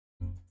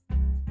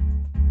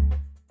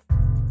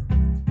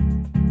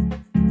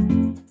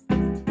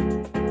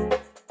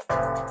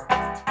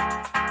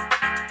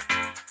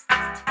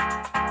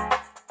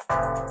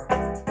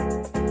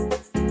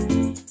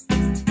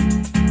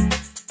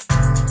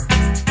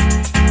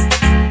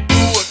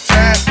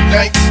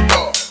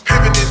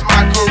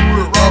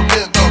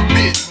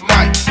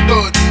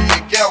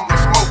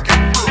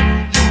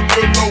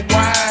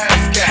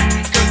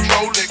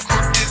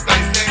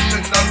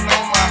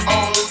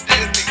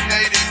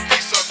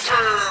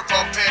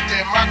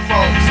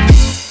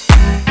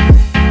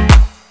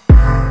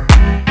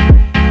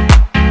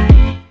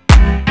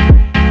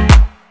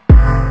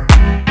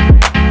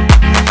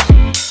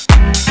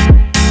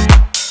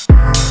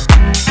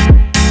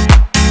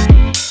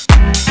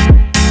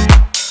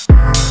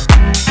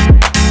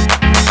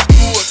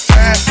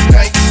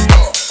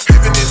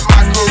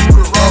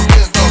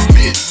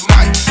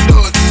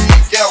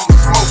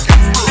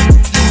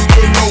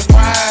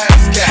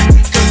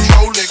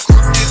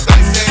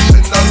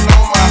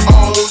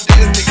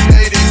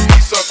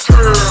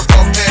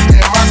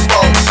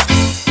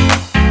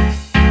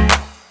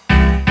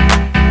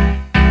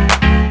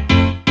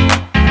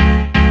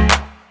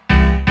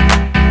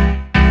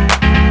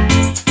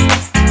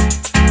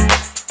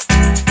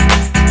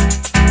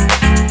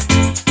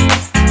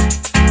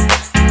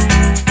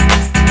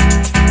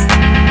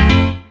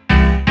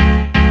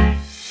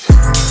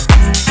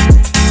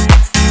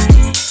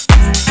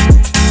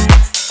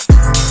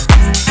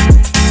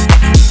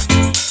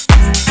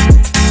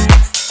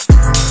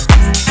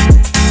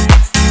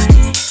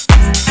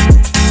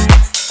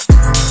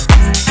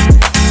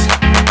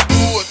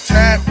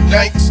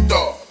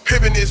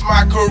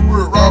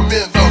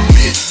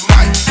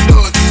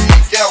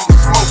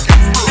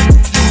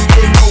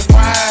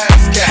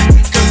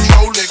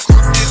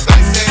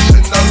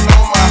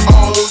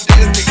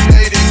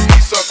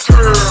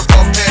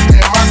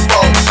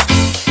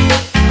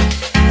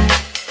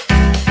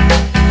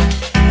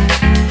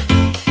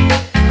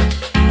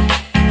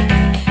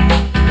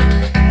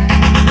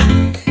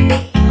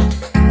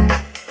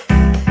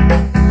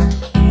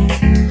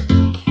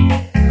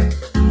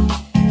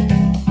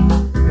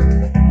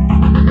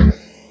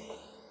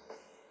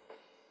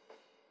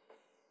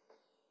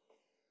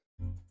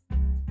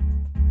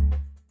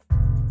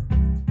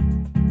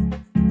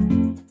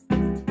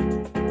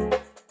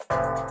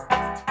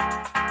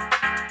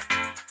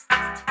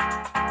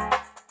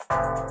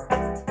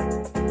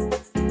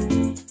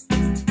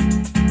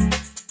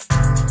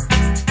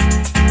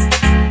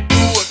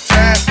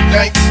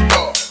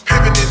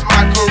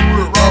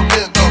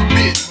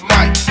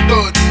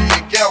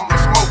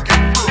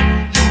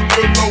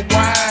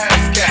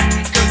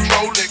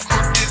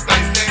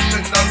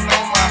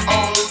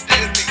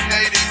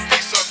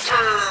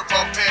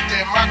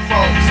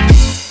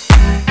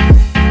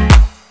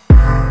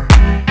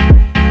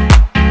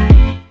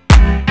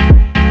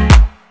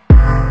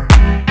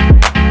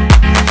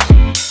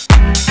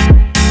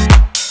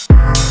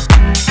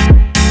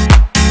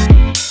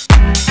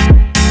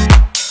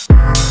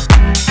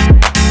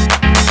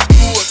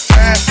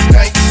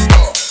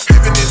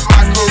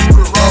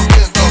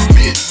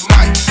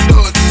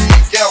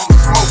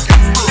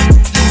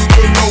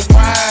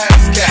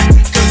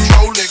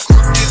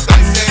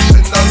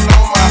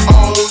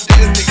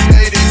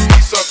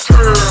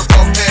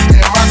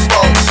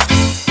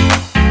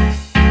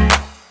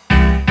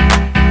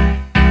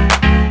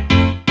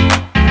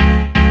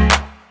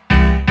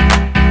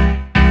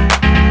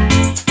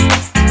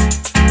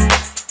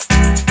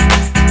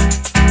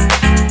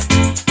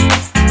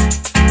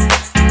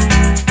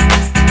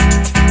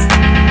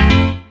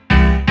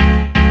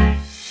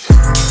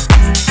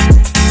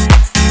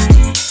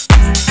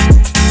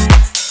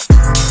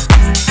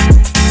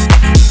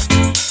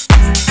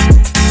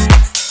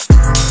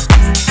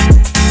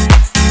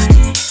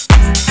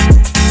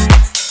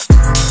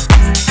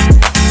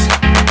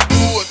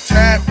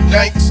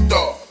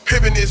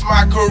is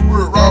my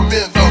career. I'm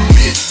in the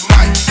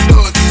midnight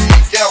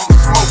studying, gambling,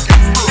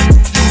 smoking brew.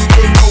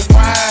 You know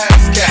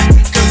wise cat,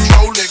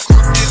 controlling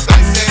crooked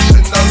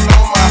dissection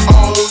along my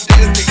own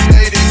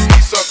designated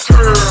piece of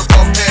curve.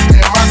 I'm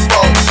patting my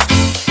cross.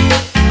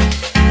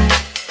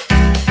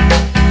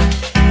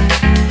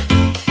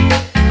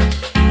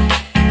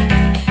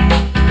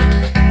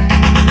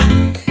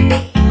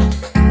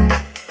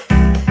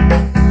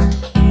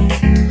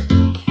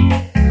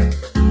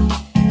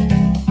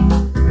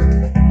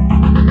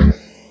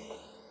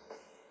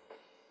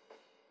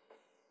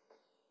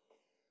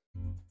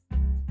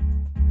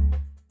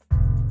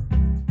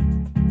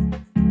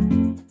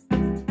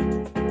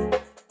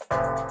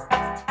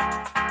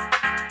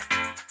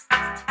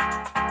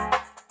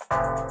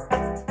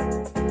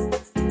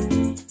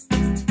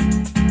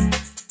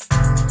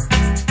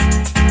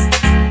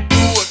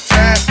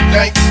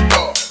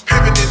 Gangsta,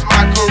 pimpin' is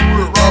my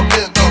career. I'm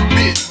in the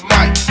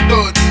midnight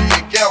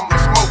studying,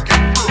 gambling,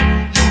 smoking brew.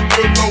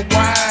 You know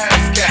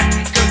wise cat,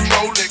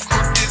 controlling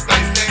crooked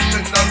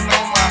dissection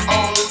along my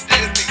own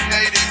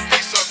designated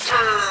piece of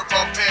curve.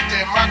 I'm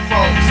patting my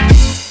cross.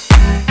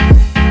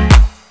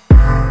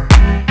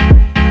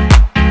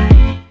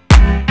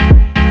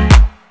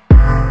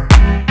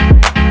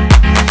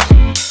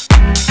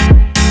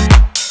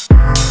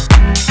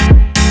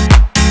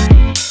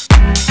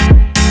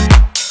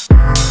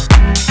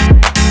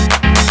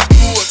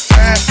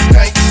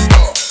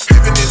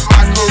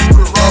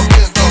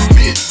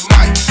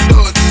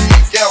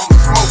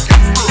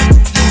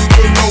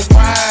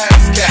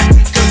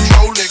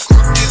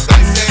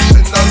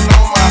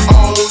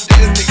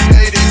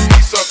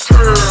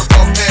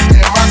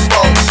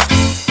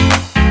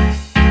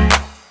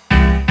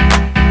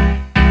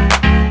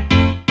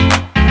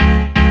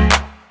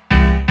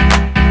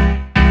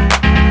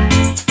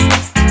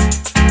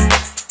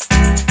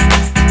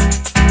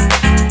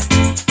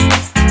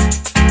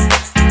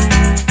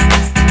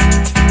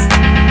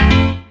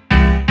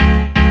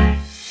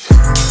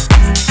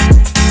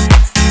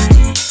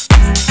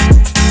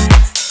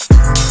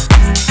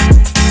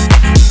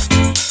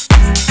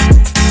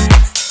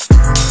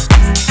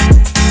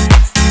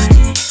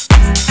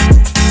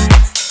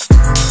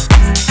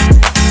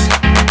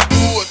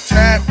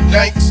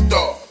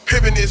 Gangsta,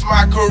 pimpin' is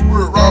my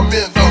career. I'm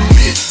in the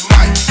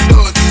midnight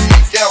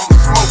studying,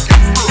 gambling,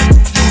 smoking brew.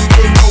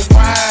 You know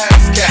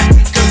wise cat,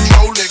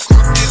 controlling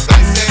crooked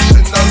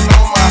dissection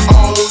along my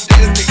own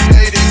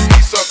designated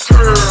piece of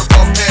curve.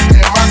 I'm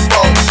patting my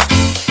cross.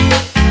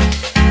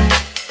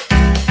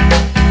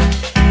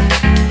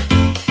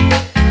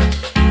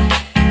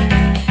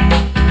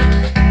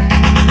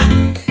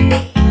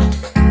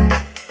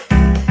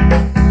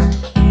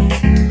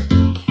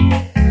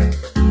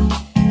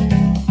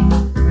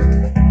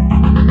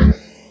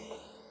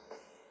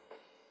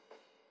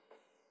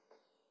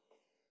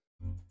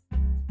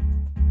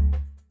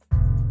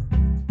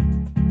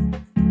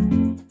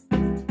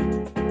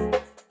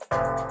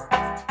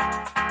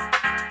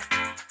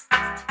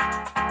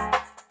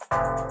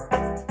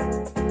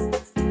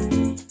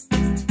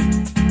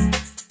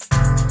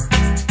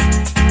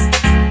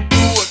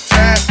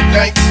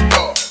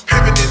 Gangsta,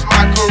 pimpin' is my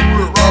career.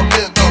 I'm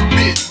in the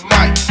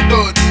midnight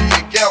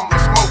studying,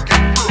 gambling,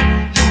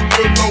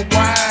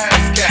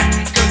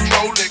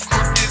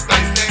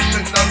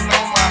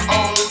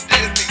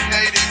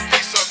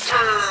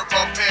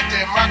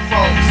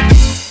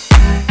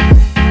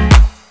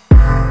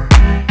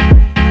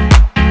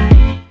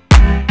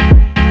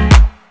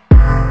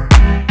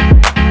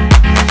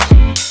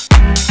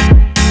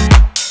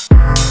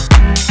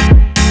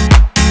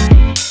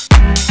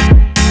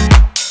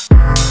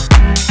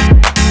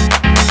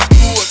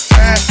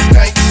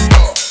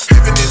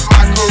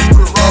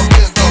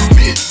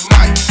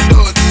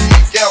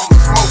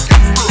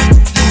 smoking brew.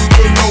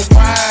 You know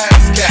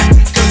wise cat,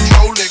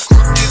 controlling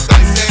crooked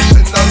dissection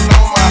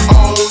along my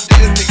own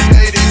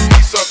designated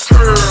piece of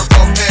curve.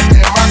 I'm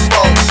patting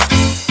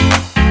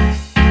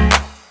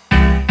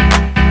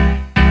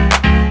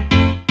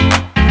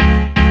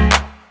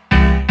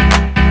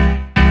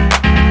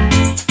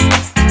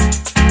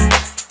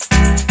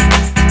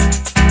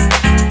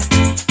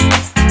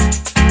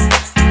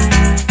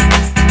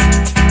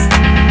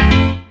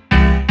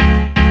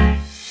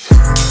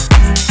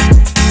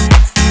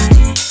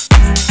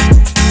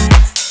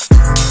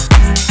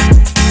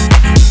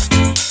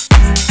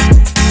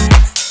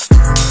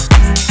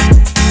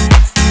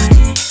cross.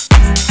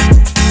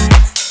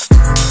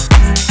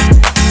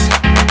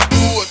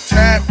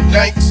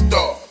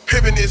 Gangsta,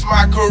 pimpin' is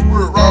my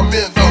career. I'm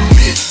in the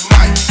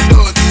midnight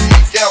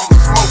studying,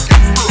 gambling,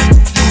 smoking brew.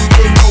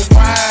 You know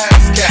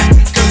wise cat,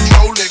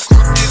 controlling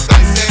crooked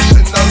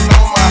dissection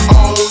along my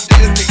own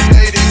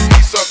designated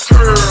piece of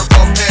curve.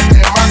 I'm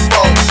patting my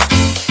cross.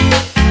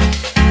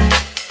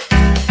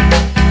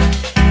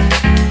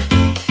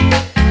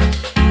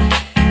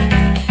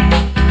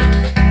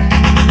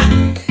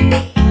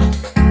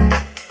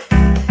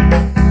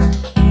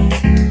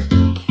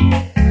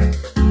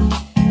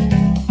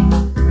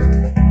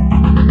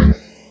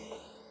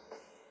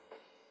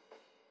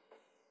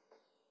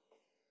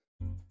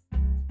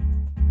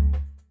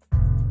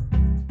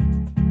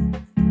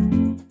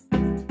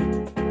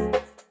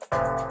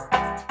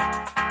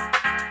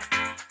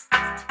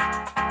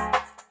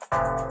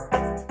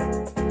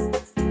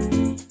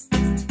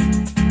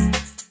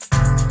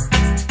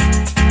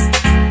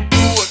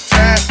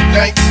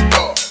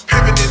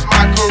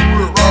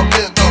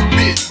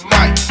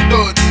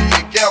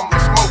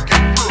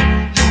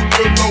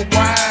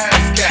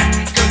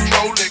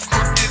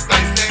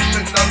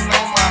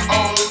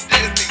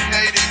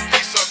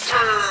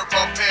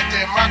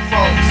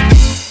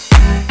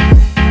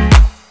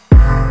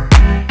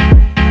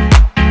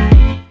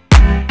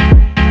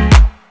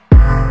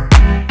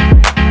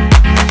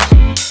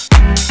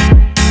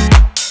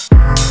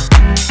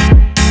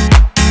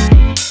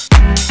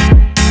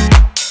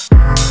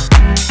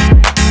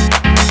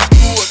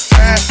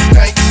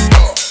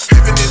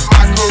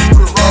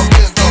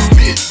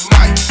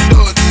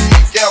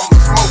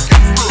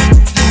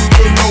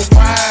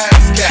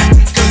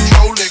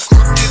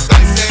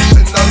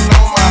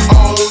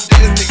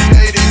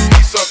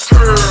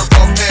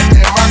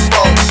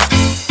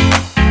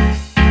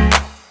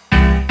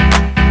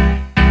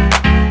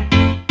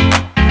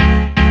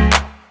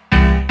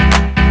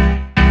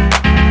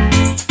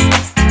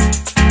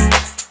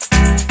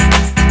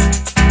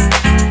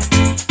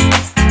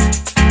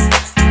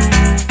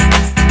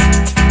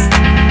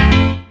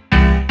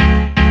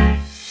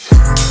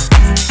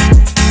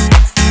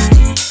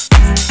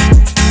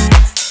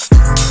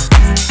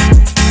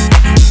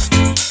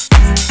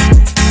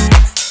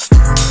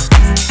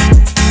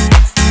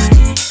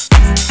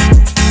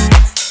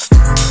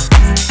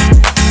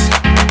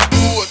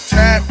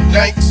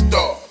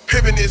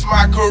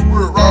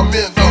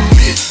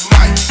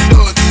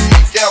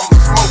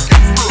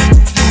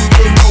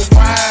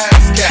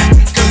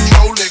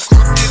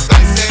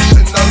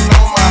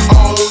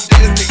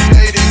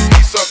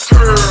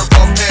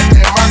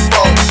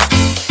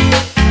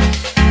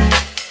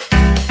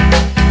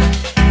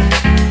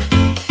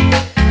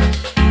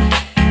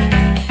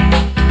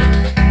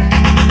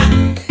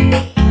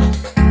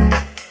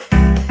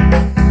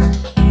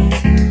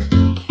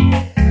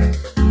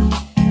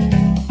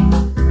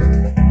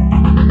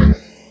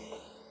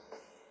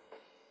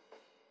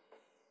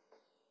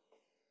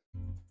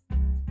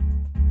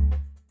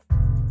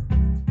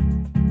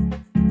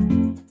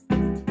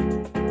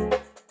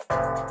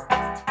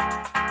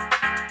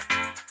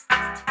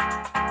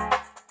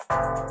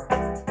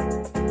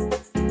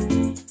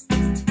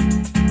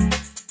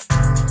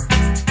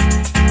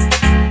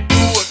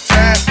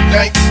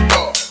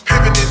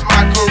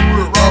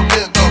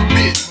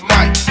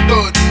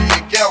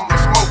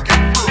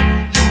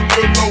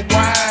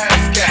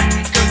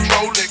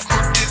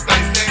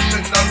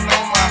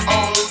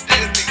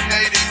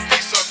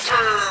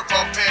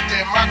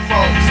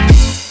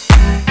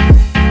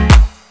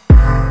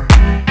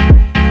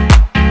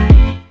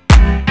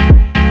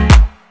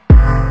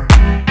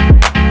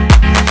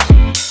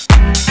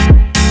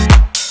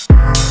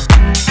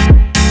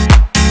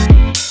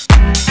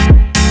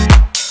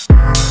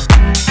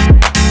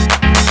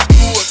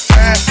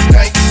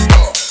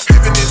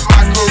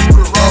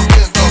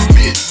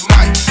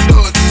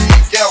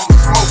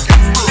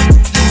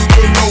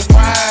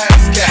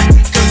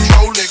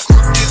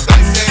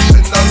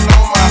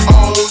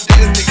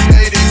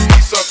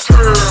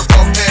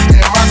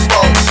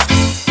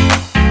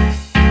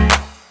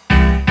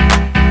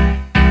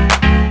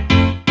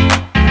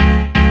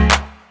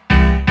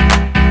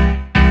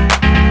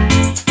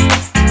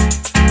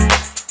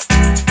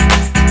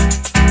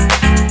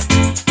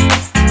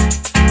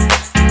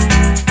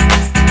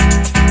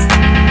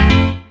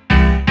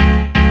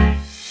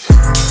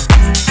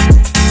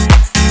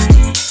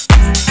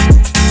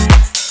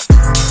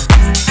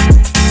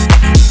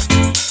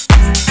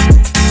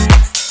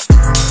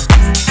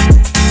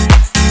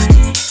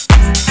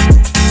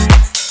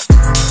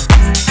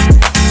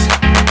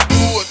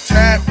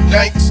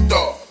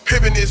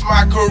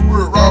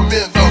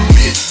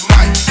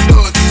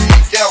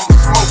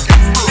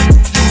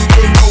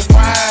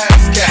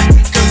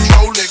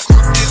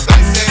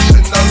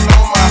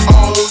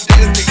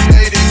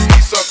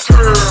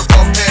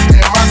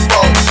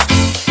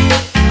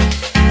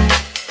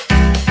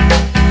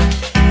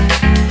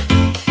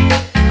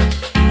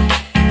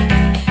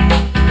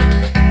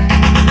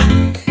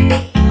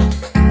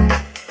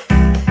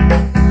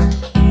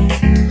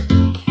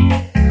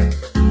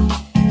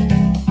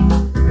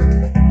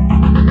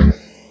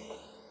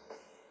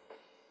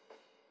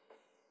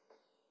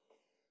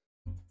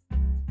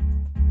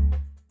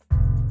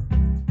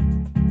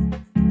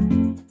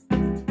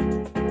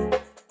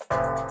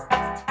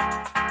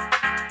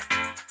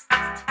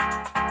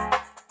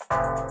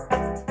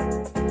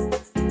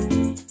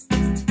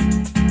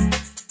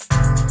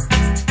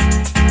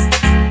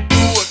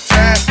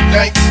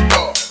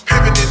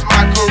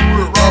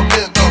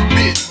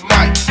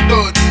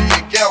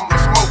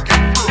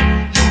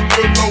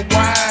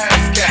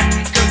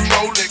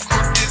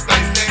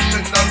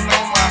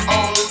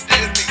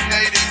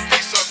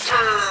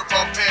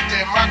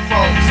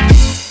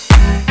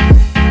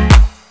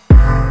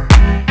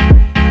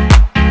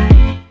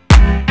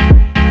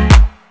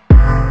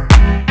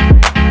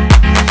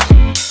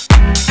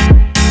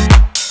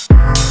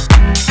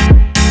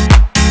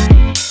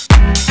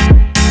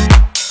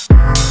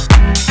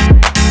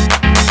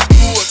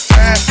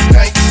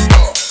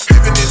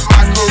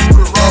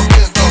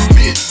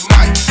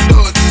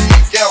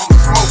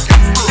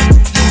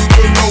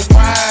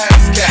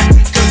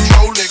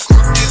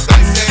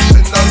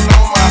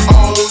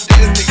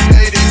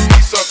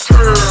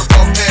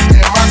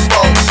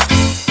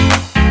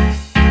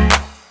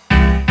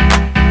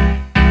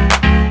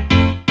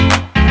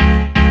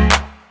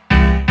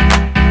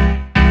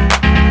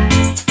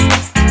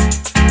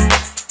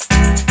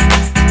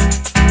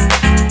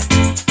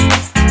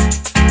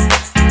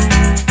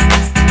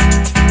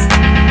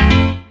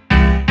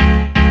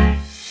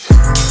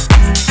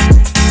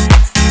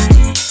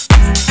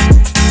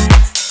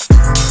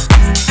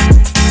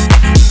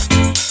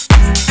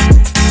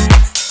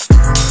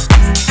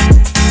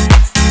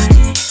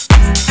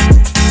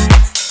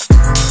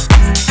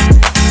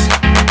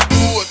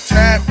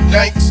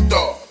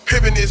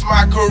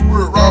 my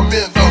career. I'm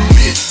in the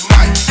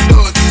midnight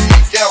studying,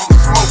 gambling,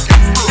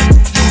 smoking brew.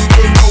 You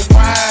little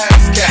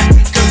wise cat,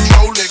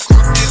 controlling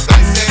crooked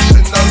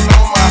dissection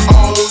along my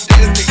own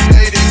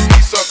designated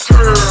piece of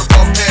curve.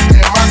 I'm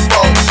patting my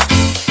cross.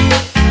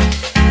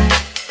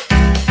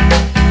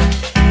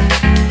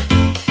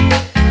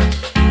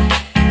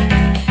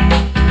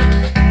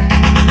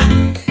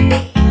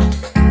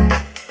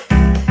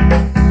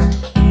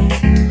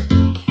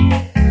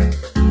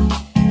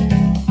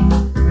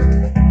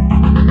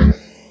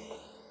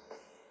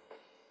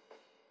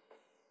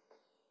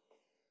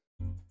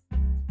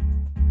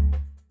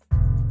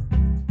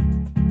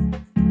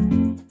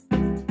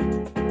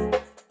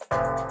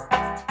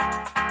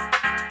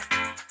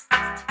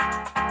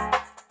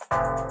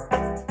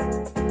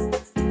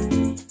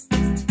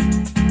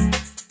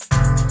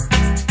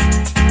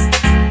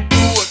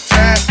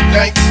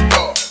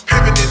 Gangsta,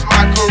 pimpin' is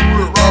my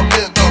career. I'm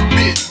in the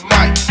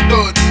midnight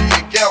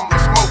studying,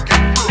 gambling,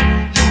 smoking brew.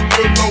 You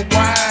little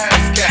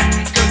wise cat,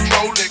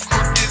 controlling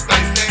crooked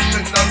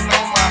dissection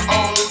along my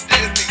own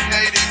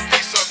designated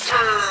piece of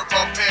curve.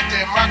 I'm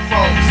patting my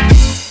cross.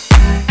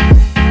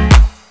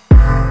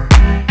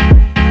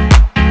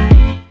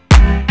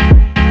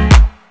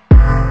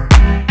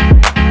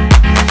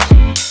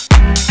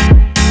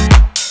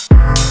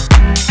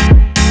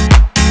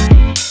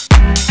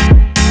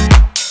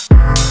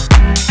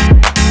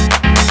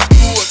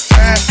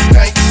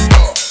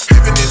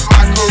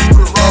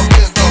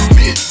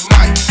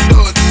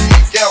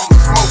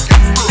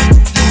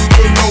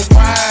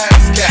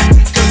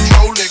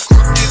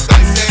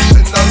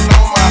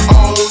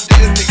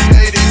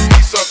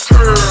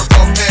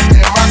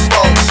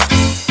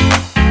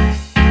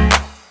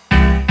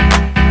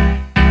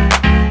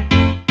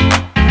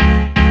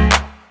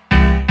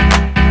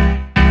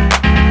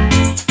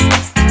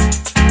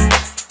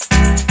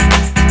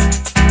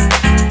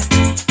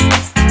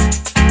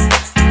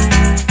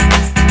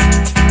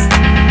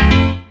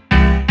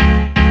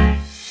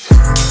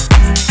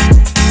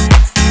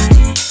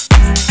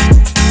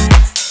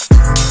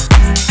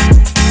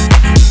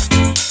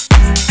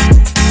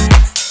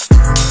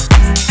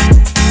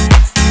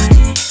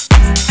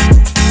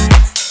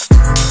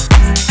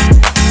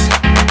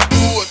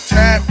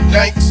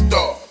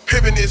 Gangsta,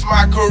 pimpin' is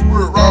my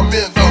career. I'm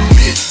in the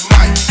midnight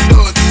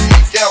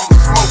studying,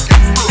 gambling,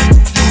 smoking brew.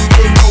 You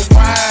little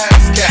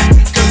wise cat,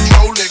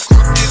 controlling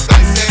crooked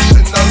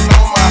dissection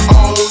along my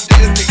own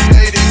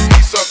designated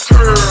piece of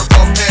curve.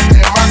 I'm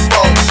patting my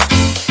cross.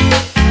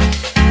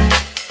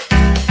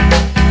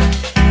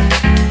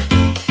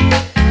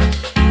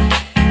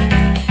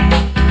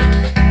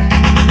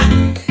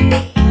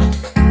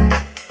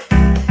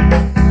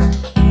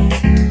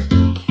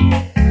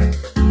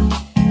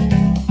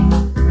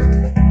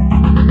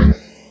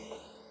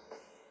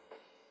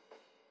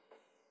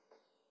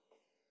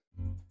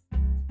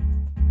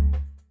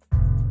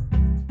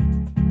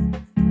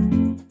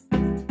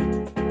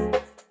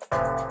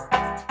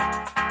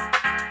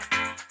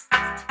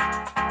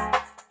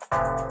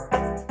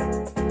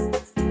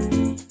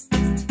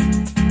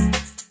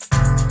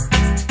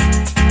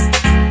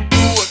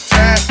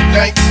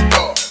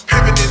 Gangsta,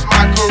 pimpin' is my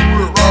career.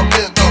 I'm in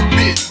the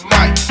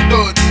midnight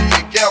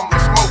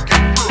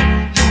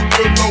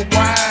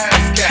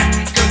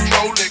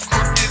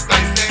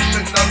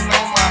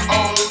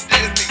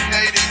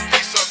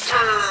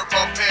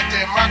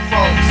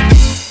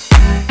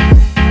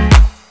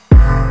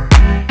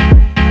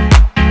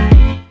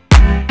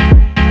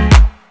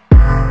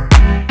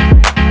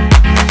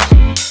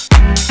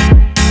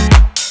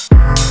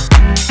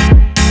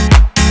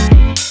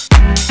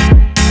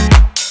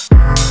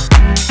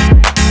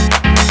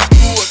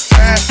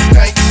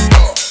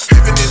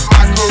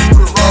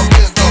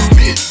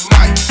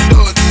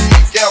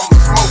studying,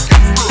 gambling,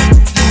 smoking brew.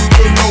 You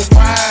little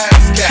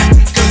wise cat,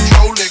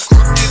 controlling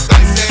crooked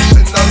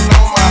dissection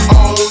along my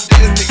own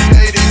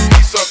designated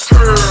piece of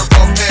curve.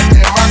 I'm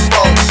patting my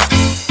cross.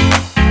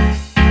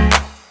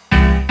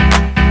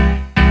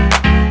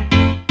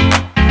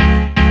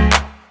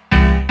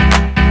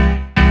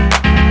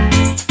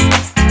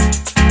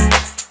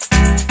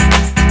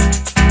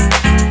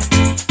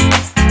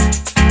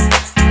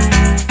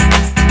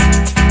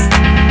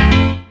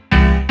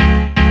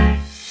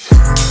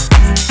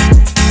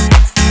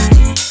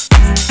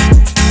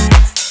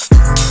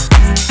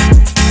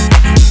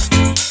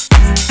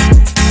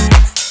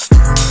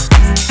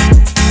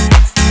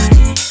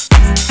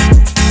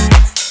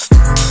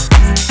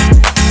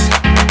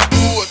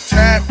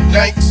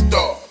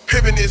 Gangsta,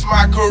 pimpin' is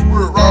my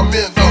career. I'm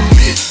in the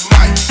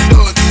midnight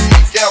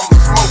studying,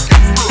 gambling,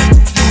 smoking brew.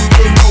 You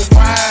little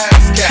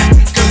wise cat,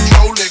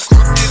 controlling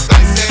crooked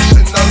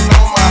dissection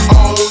along my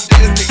own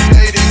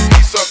designated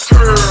piece of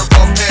curve.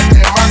 I'm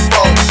patting my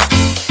cross.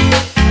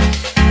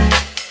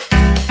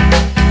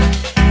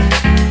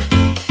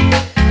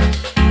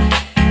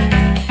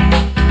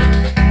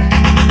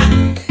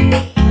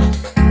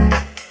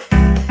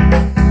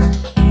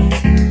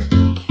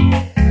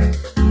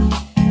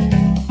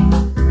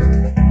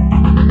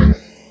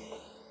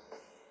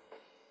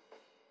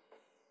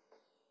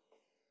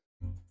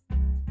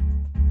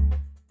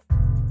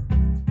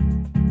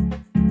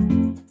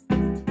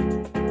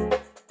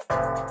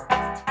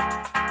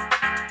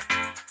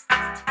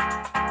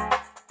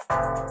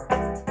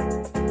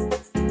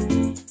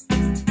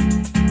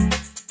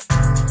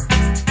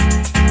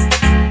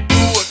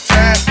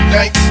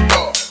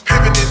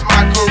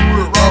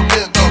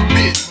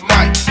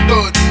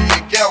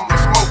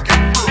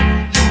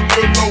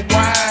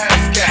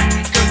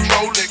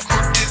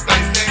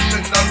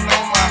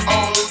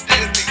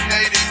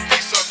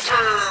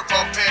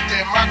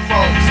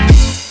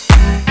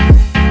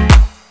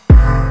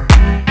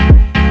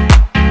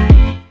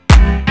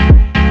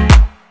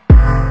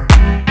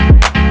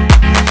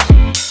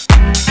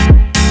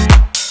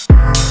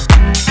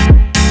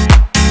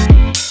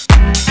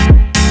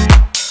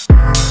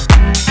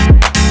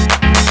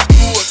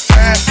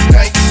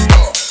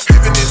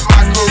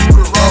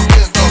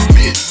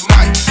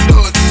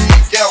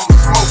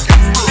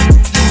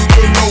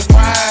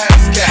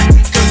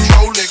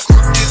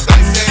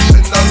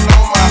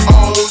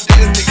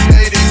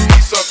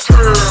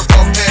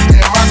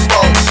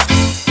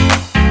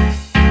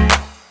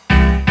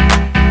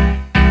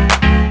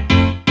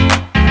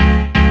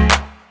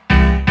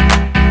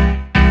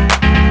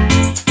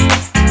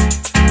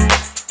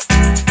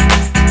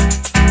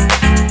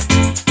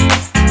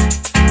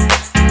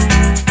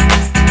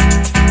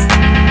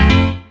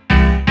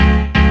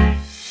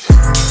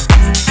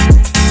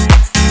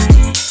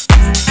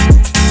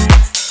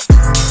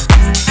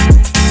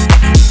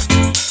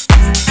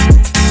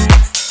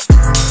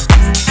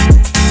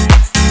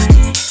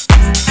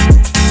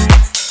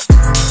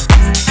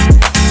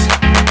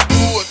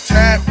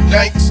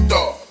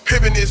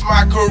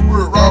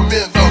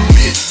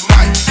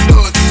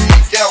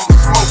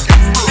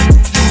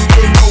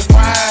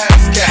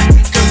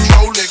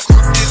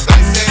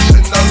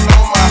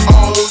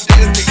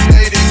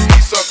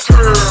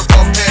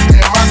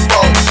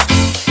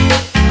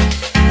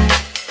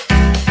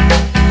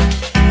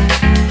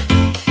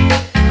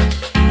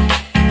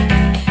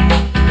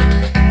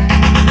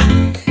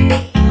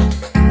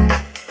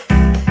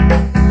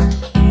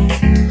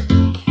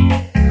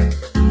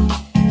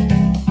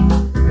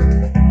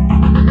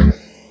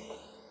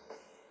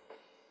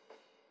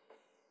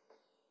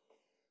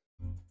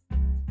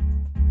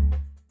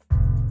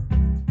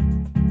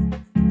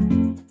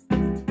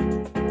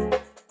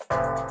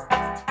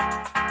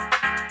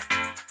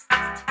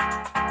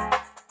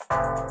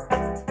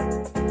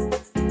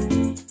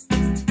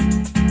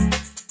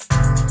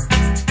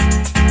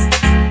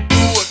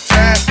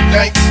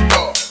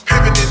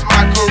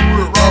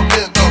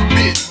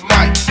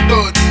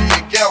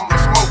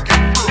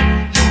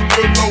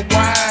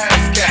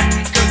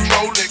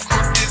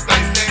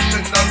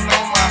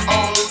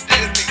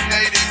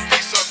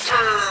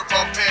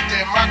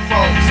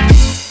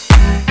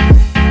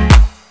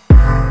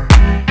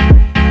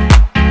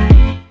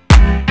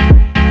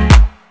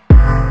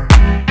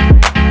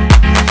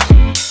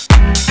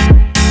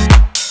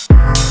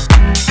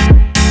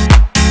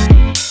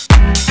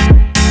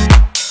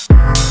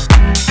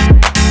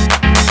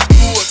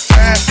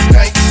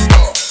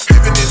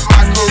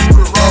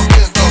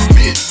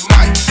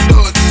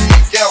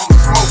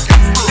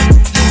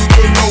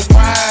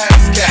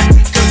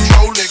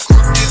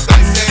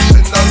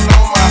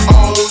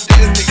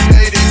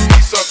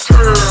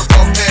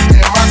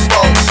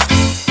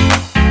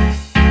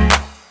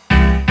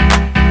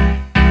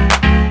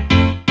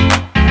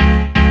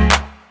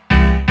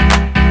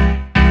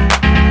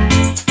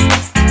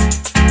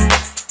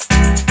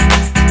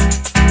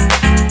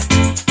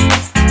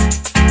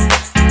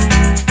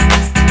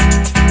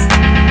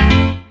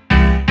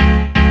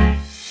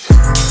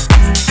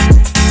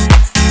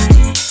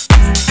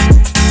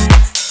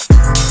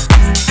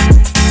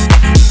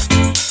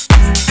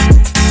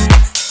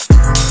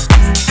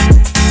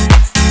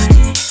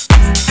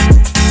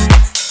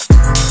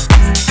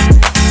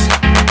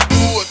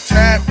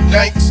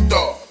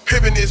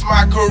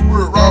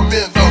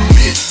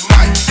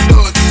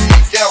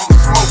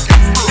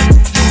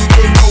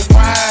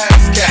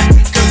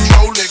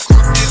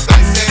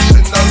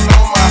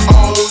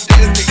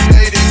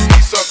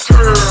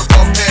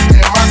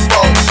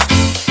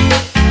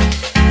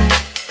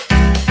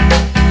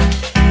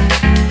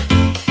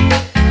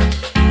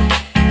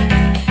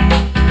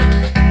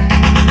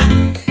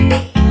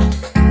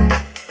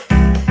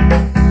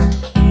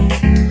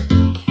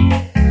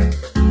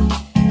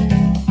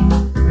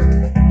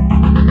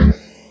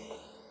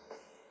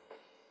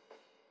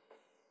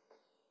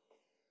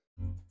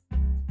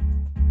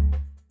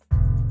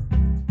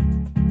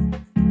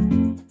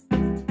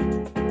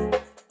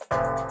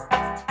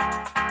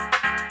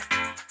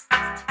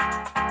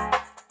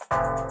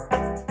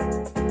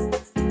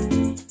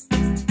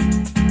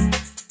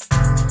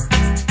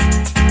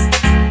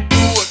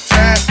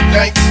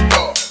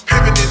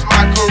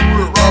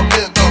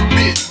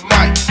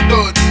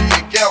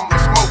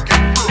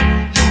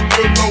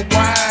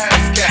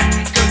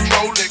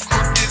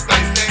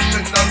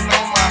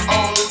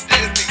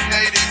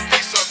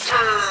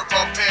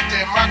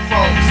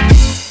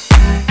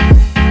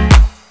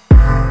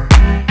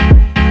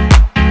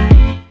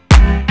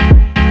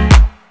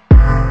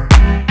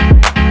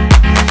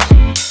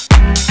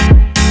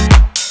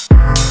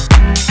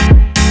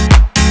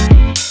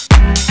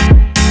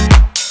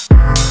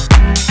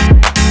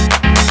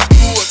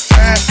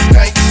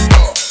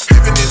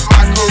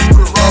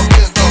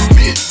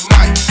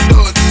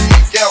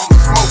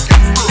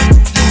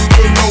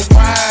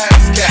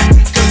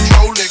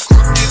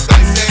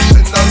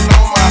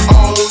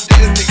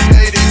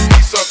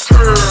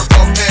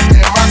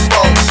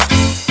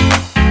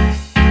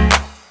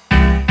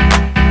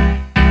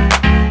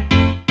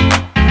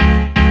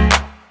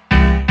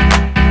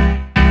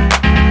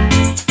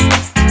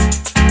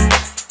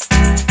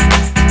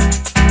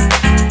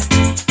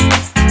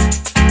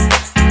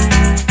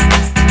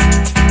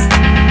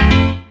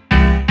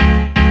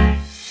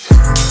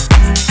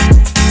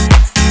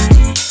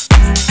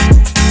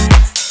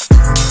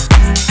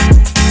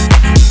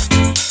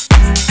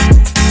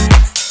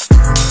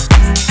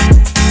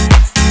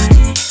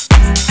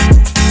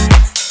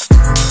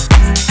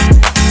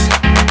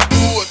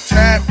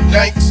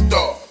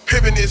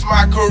 Pimpin' is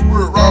my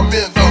career. I'm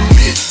in the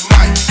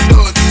midnight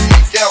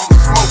studying,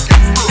 gambling, smoking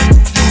brew.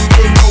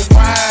 You know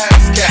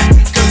wise cat,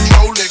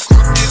 controlling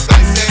crooked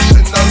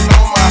dissection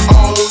along my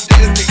own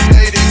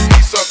designated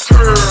piece of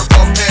curb.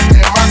 I'm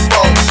patting my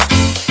cross.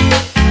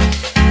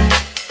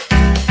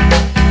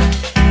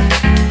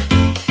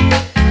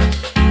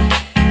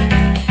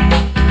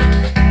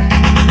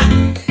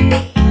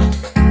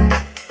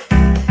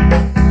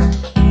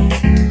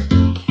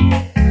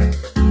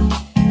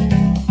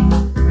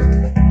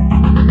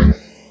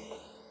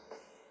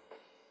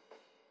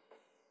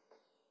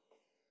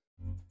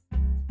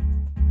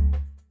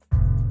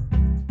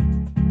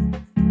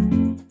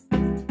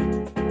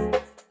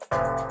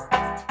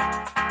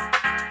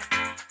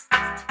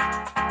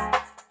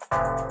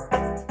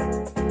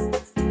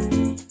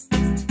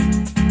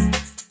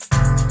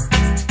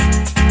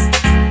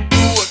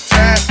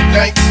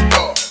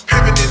 Gangsta,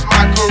 pimpin' is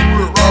my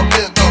career. I'm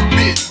in the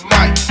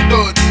midnight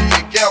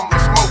studying,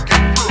 gambling,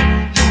 smoking brew.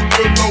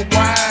 You know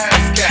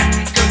wise cat,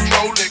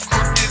 controlling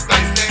crooked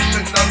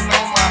dissection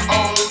along my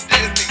own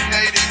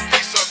designated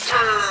piece of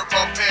curb.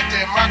 I'm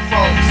patting my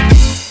cross.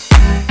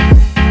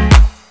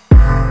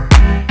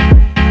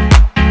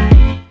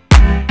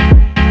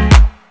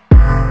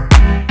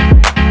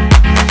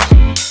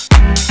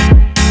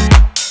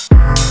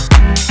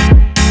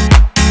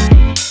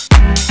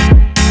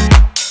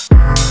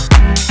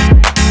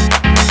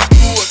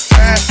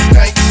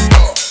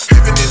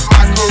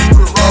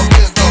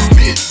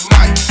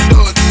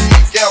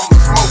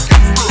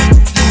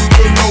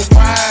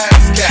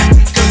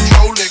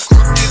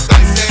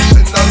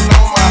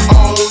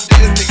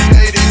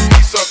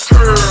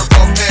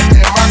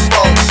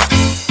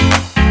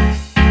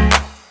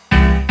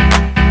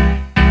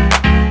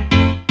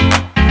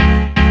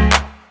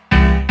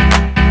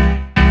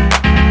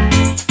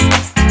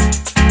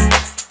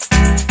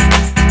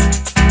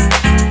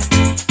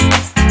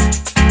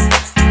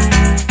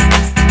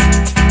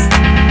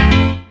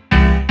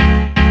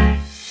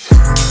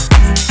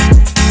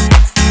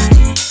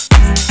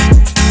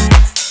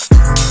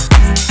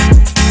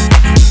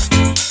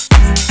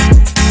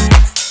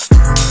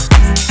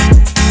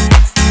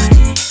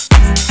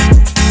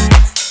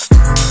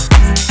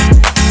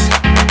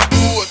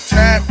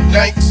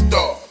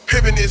 Gangsta,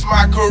 pimpin' is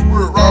my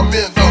career. I'm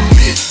in the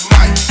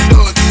midnight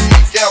studying,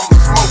 gambling,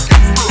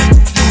 smoking brew.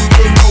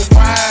 You know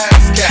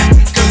wise cat,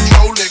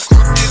 controlling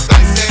crooked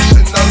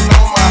dissection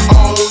along my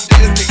own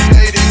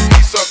designated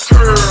piece of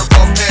curb.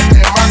 I'm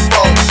patting my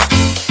cross.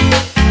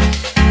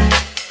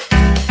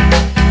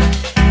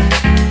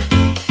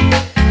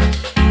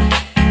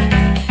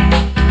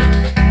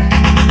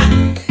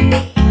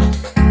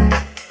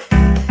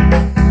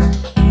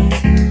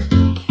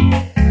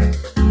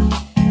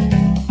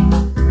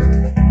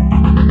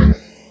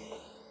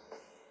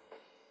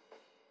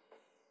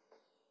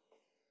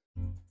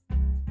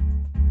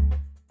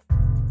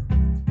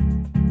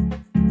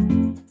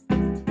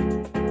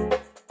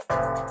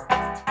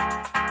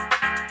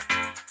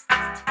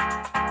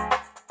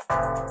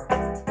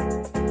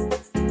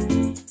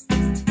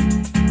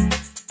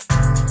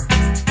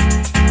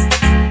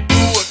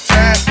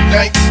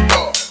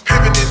 Gangsta,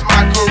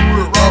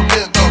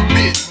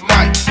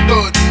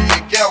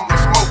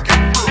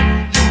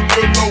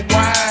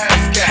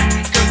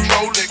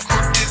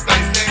 pimpin' is my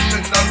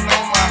career. I'm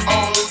in the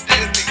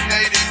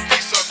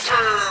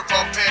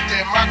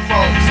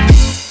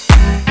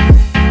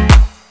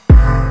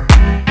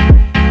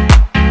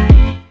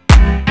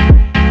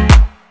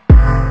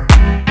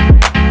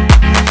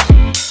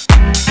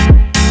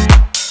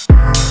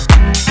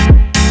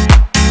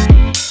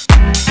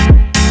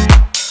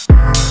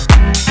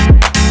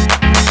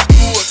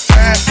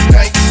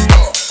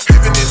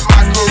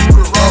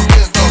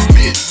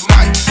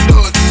midnight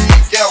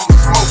studying, gambling,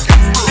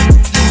 smoking brew.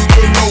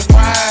 You know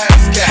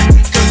wise cat,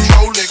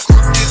 controlling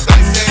crooked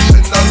dissection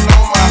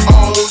along my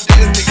own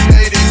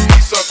designated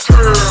piece of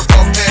curb.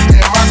 I'm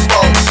patting my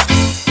cross.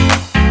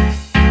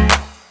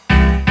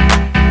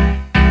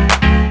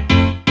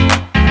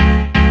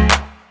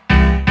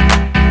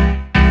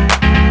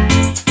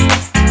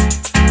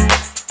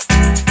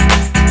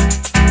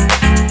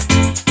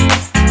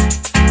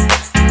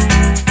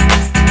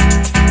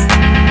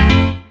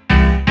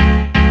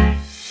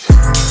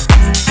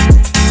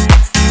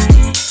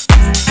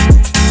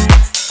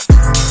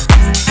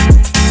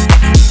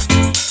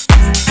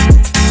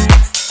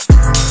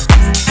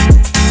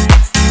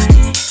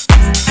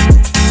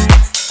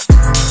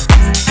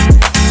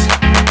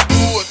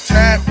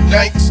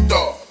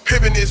 Gangsta,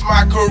 pimpin' is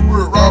my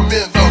career. I'm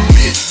in the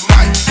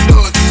midnight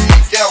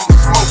studying, gambling,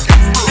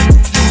 smoking brew.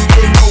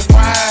 You know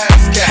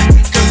wise cat,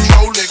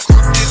 controlling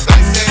crooked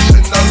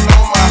dissection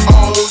along my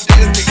own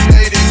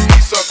designated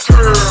piece of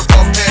curb.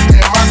 I'm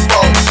patting my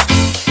cross.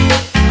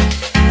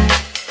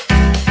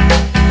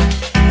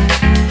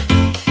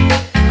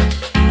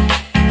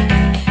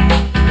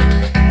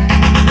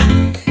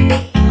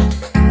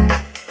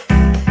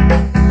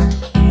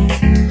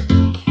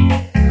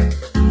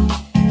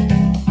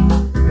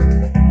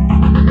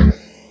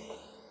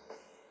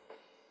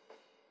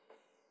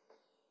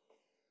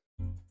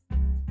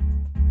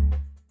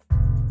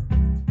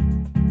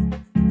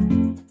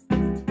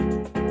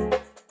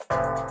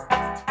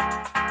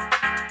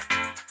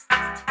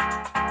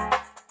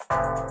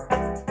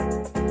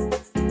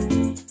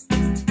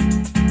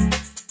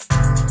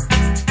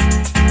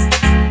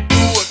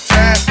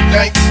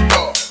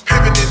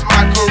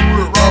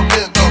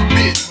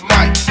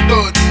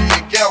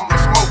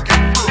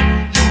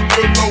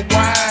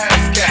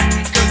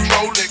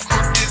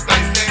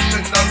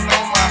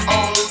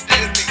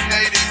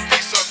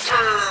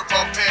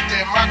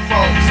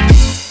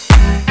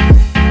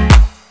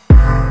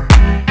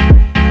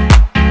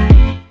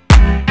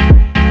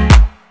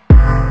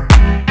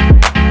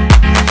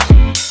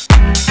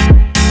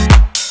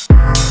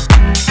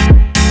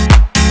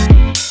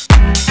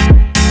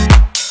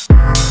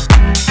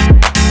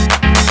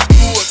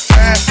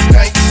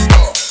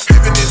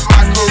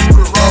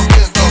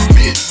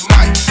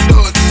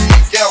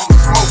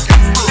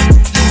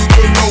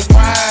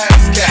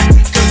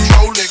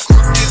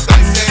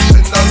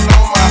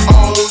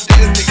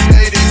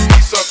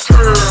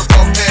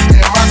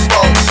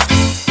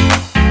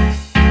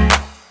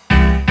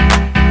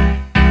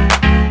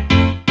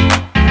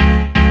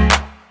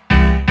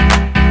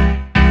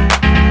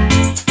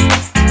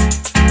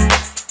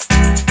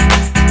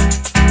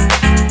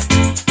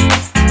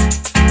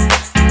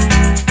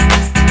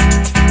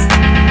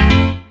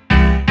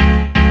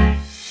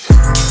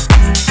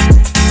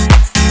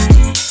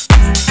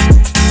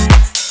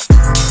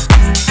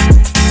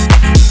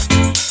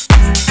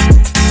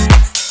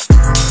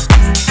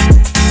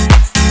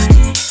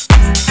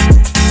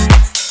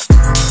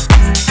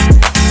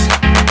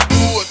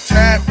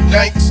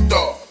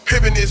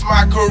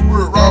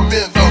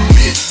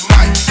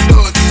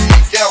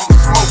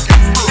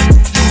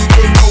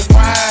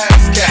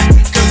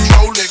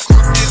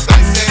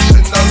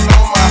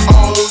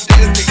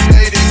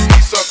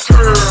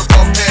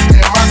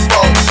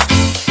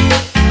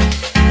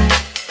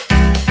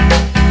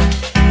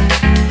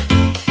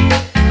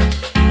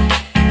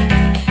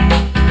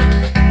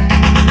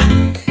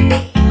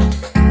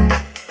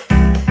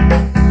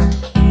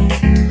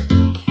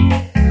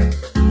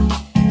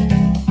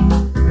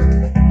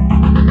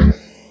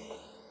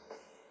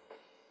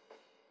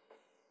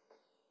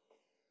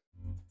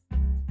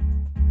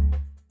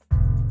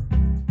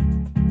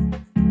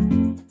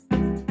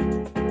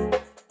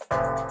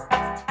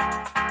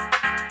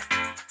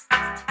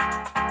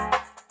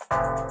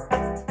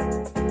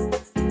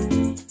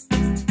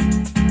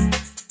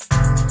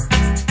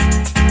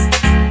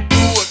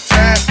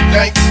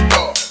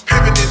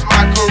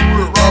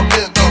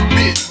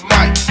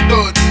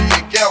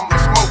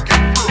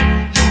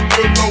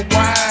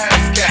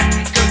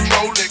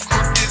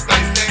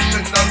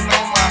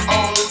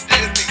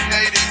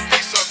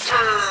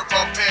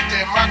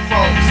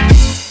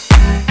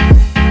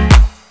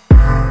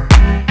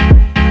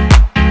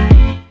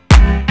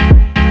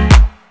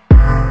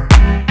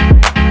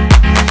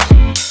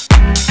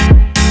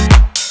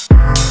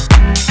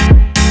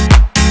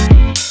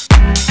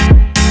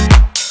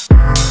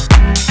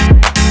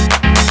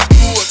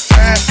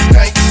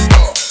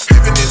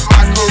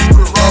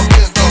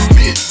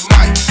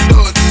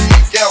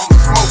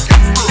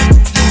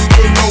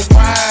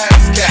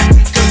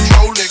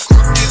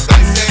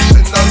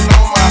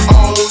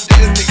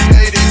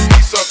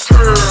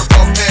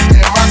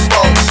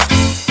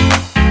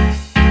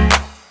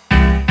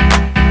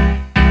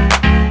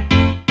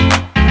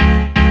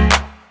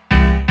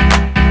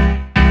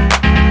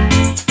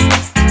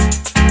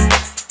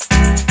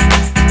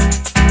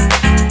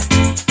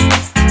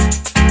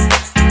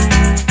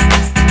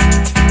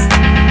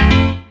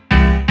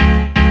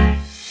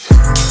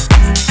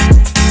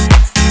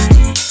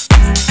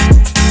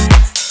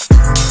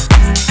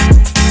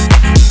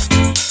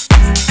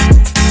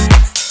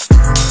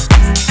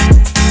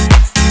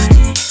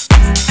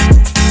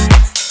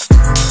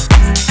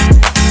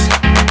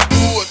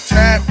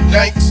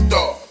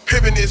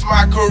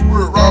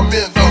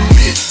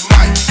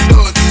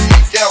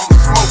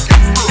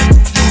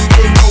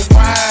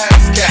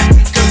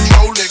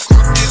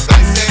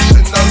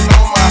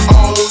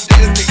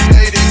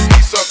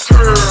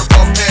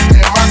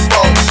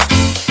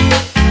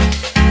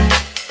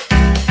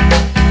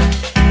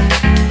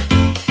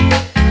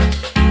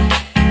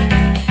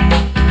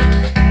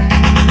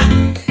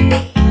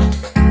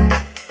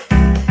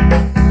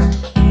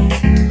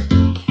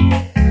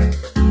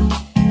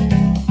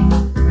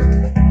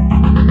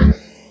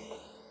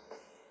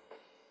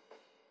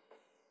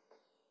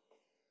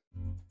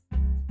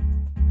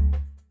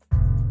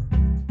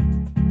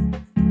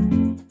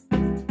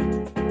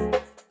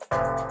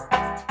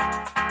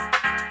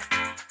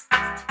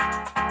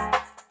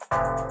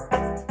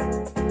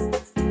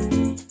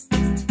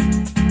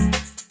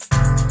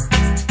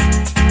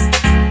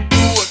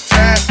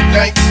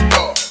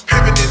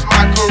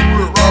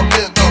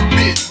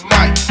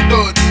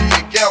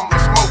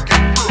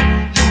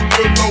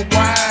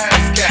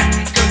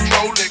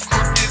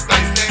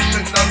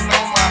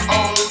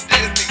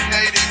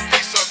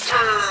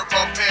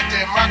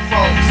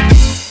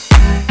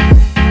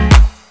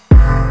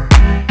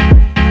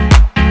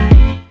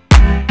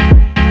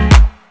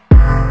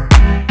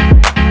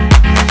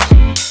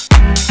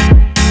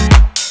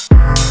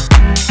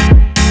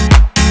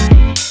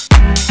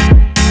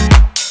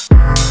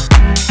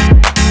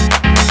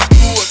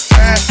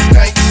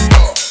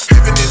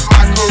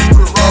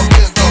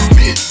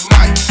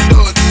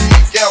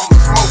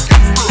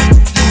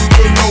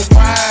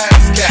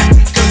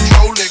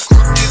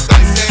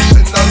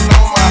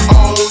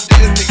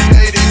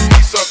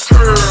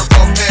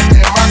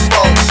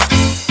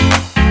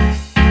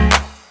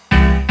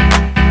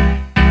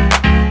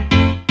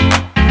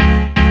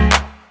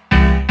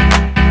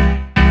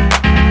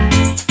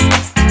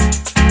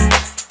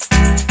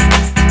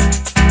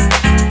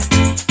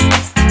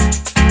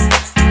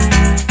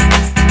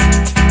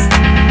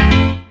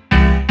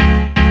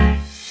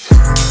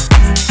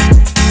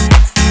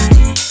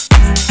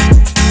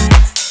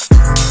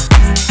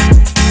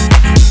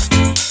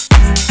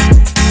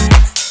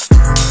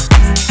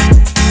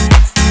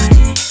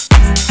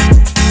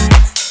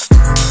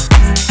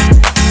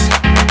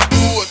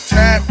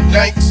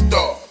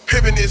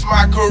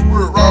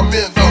 career. I'm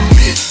in the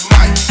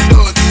midnight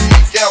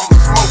studying, gambling,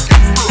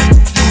 smoking brew.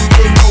 You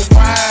little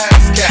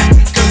wise cat,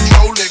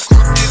 controlling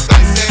crooked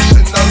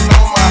dissection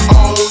along my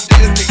own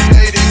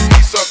designated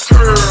piece of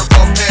curve.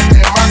 I'm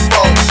patting my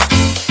cross.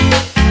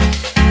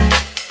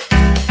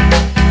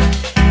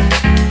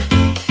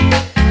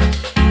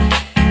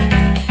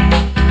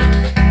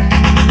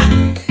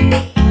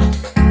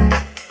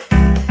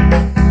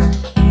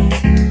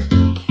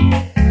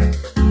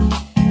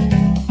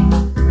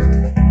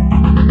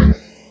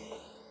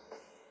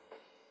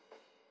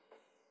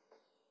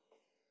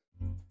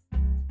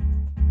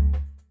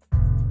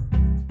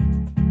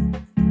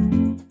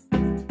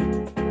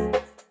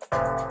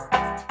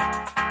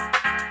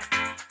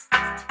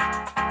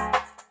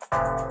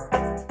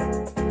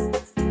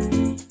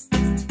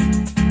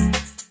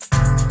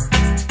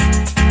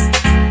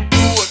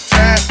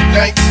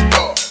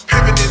 Gangsta,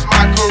 pimpin' is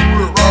my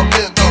career. I'm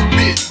in the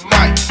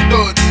midnight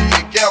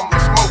studying,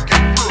 gambling,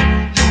 smoking brew.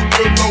 You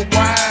little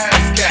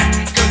wise cat,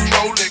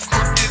 controlling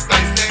crooked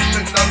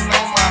dissection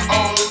along my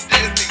own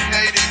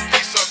designated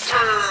piece of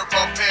curve.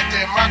 I'm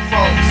patting my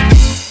cross.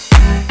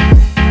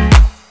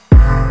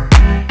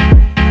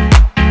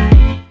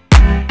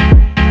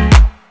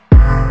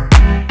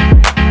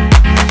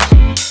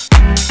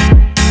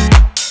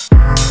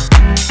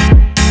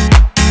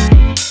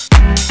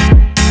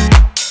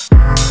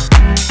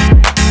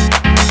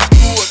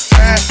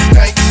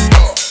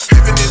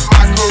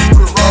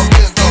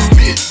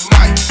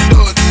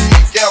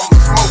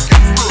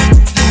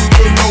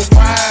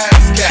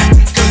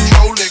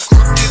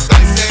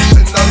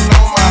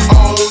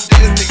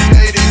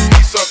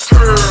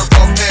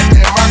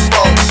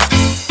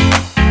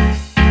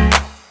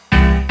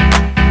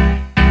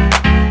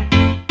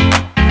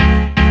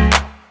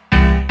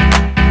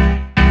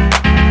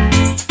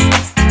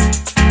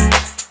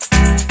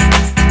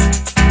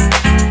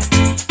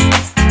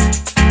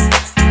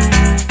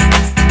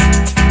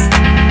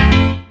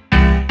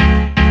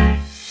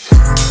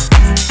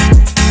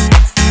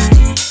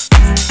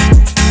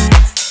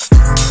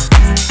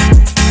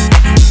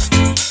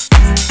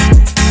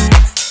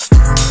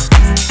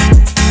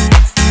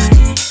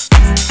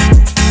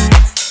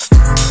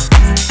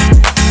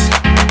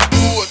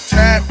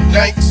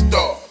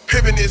 Gangsta,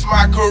 pimpin' is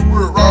my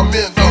career. I'm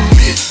in the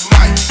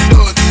midnight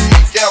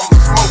studying,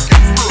 gambling,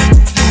 smoking brew.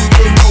 You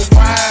little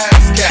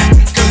wise cat,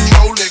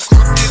 controlling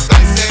crooked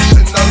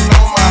dissection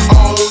along my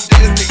own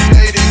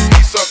designated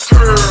piece of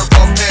curve.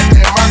 I'm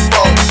patting my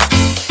cross.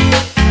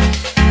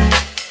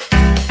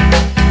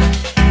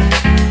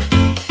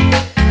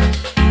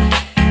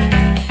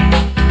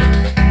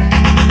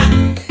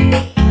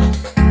 Gangsta,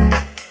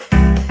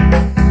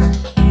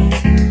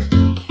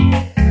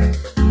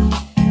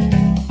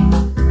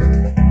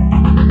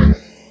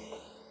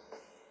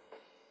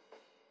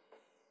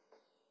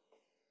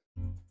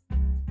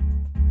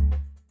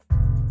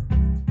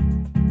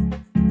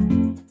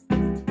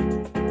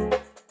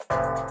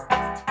 pimpin' is my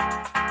career.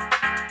 I'm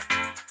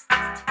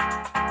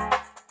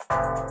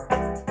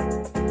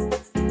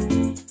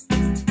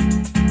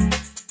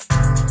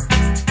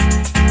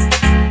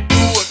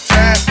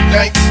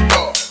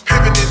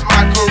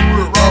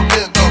in the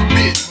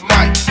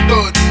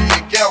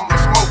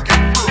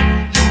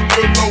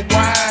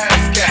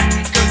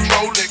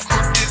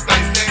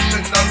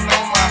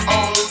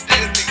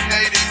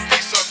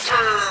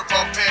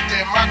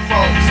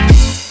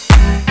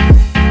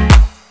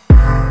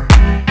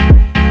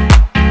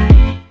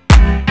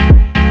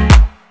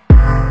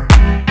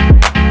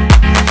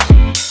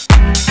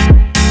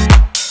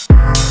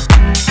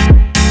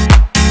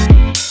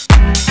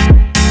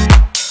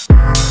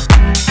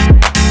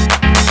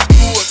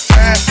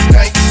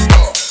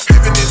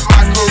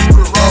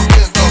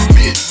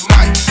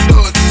midnight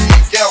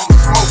studying, gambling,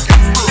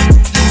 smoking brew.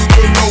 You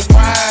little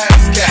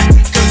wise cat,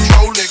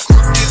 controlling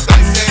crooked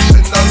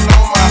dissection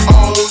along my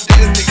own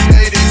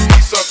designated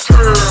piece of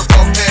curve.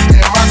 I'm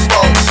patting my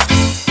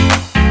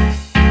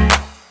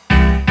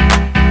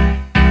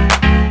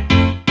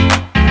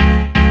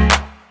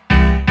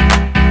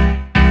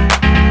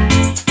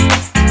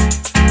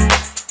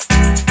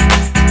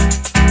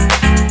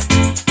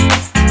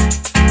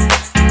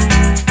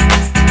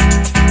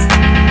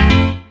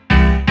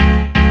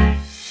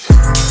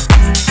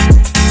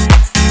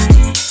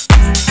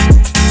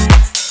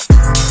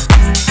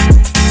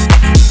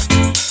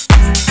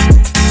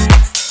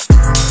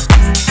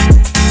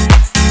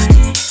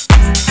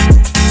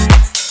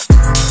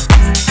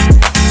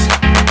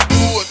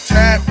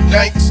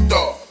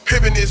Gangsta,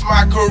 pimpin' is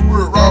my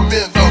career. I'm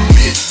in the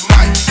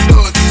midnight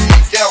studying,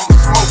 gambling,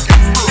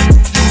 smoking brew.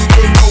 You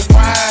little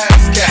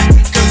wise cat,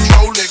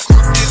 controlling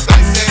crooked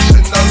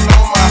dissection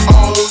along my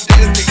own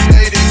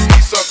designated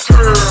piece of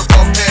curve.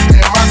 I'm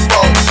patting my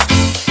cross.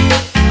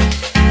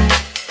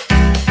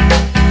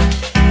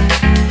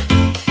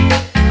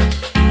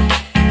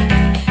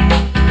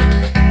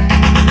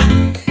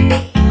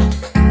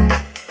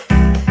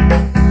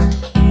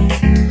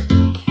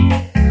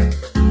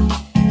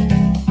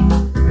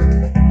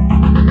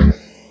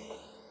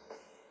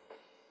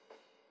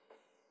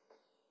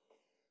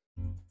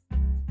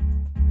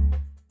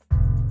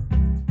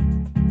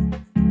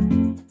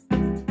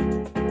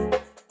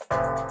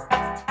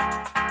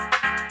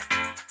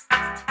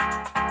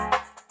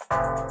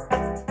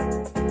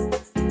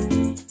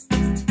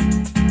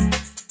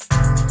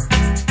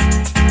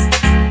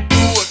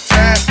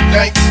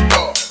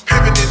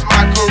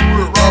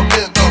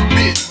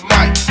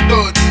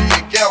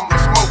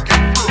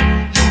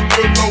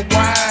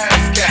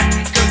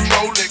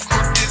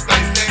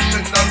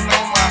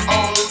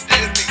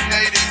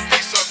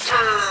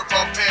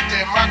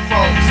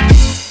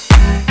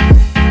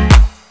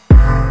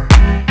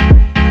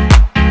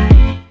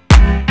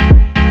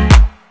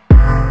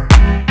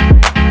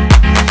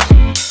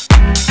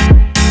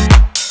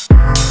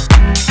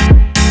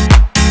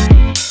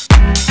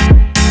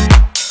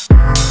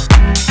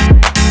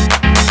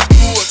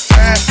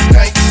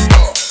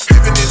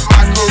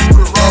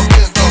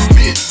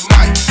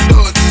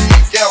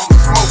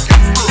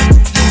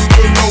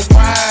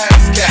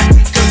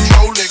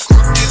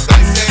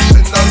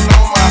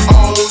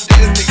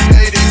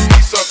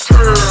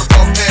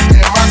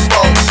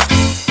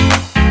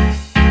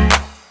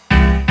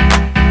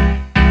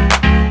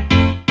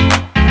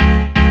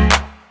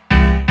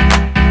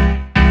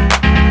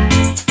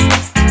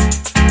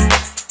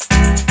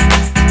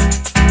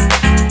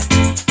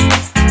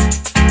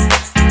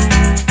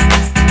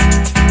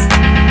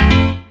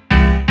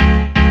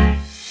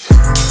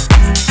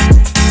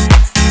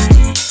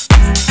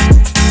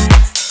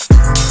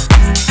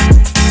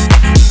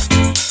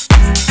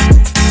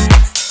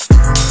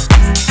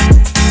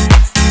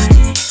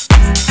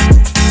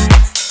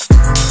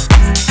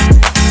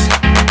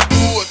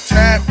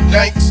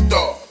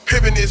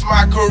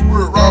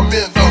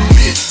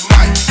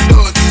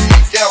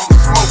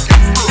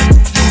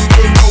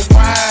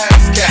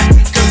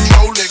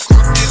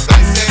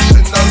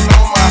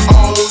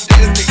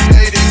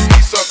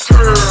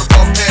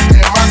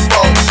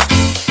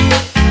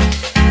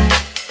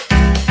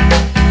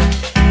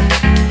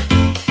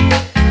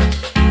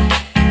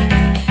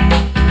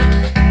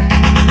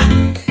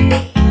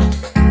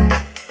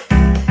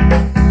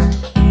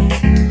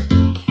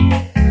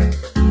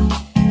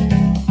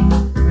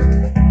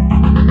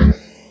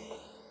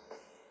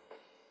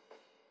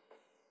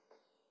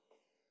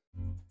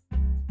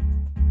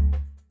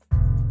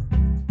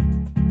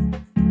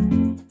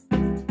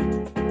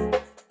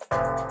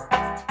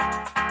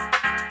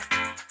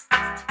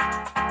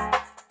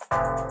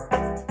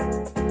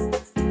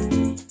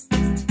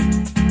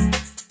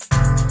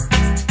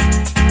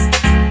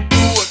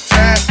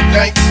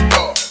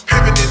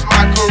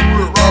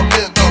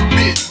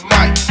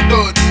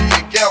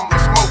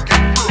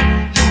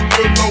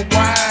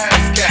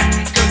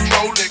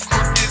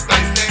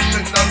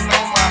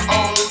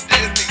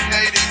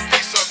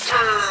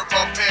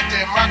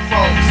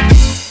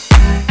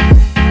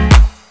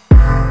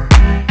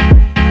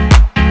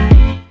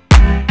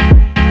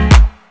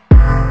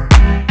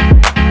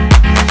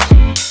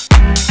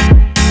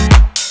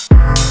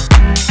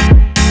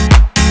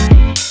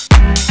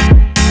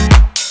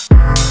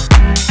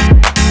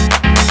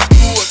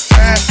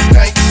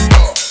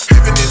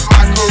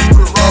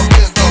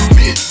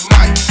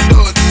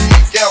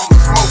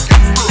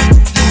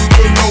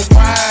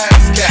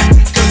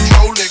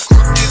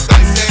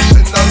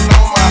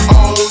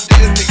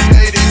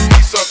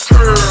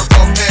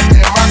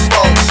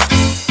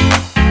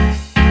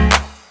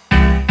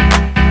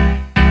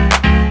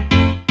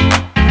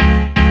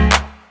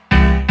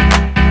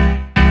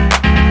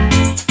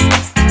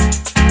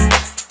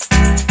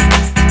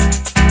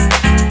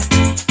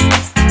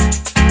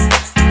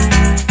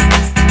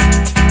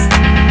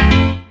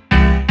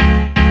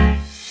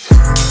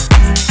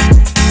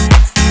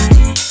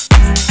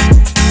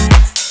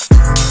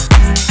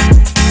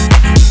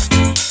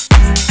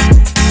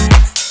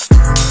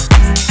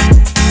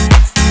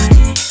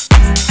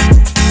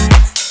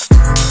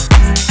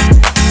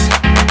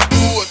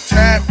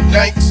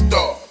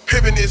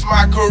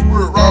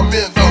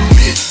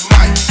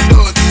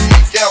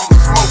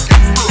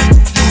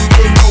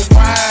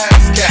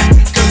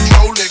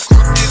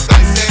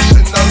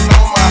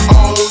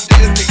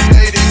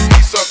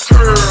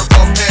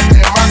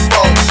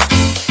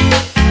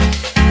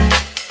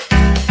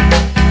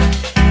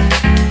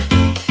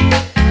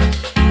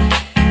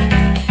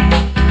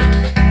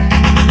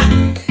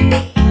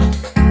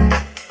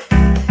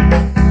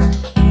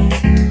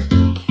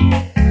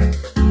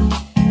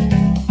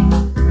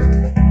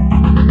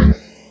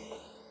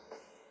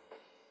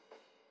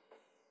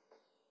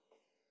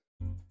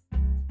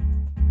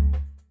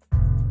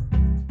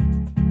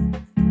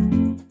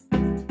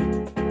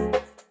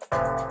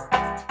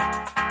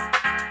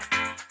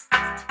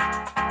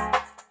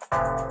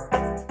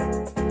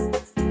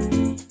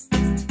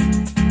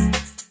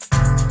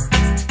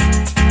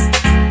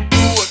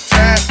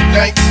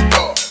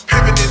 gangster.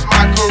 Pimpin' is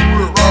my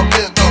career. I'm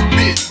in the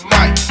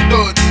midnight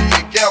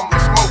studying,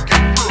 gambling,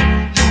 smoking brew.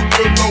 You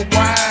nigga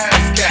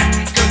wise guy,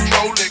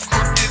 controlling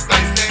crooked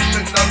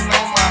dissection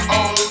along my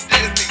own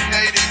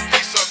designated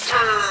piece of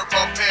curve.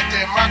 I'm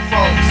patting my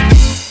cross.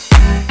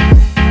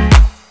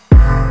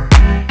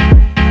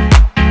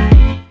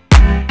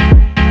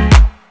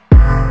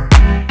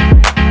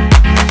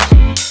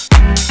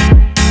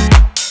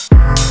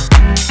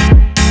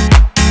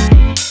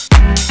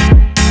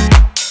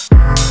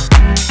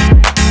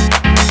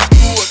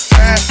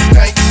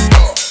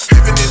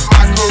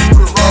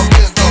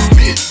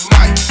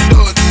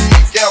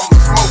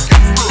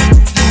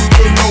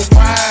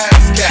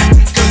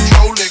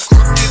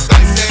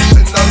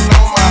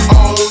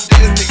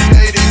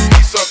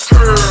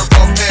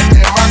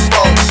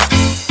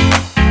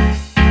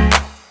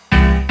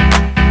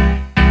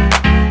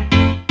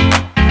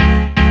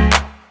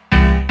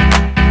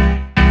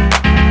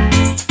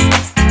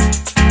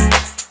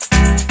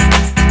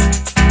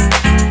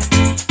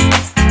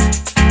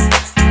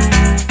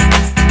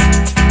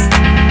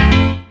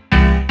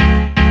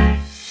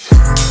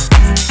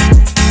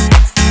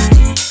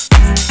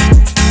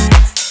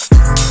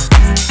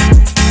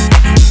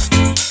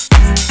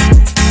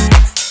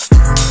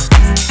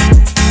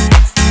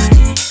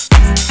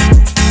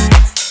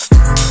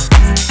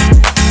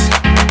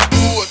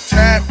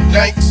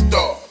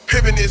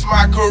 Pimpin' is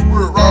my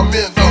career. I'm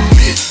in the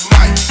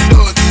midnight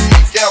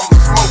studying,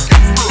 gambling,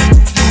 smoking brew.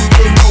 You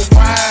nigga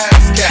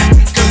wise guy,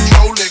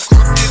 controlling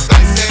crooked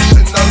dissection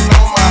along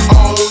my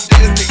own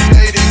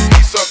designated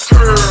piece of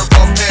curve.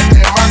 I'm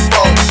patting my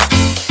cross.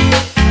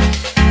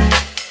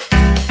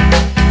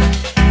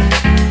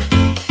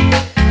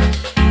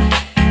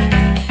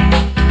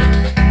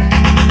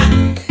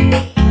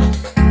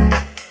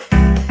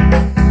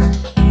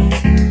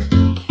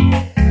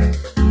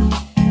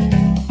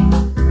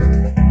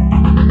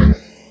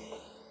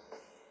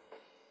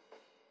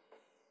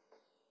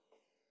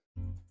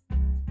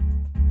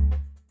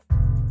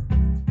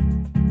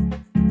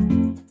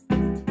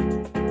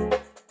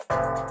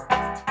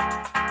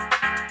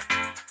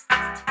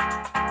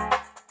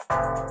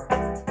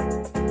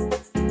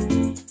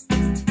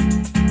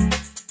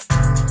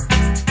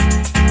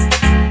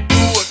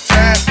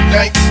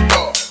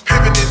 Gangsta,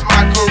 pimpin' is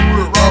my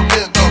career.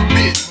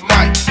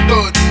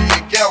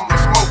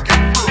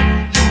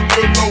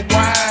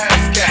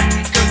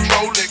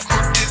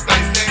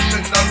 I'm in the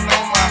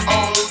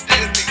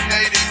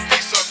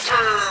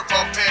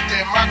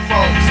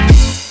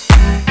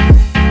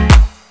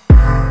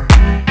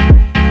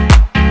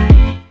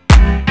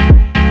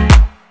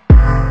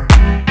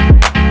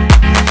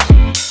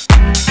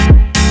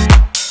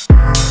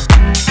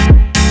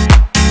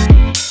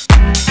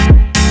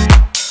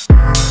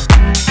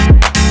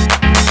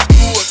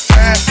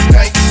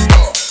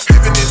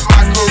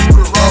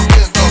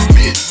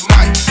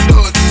midnight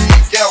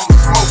studying, gambling,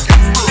 smoking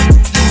brew. You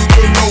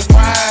nigga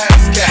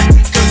wise guy,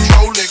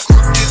 controlling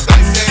crooked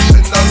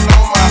dissection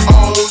along my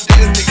own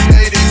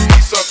designated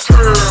piece of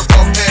curve.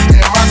 I'm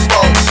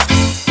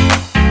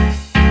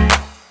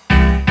patting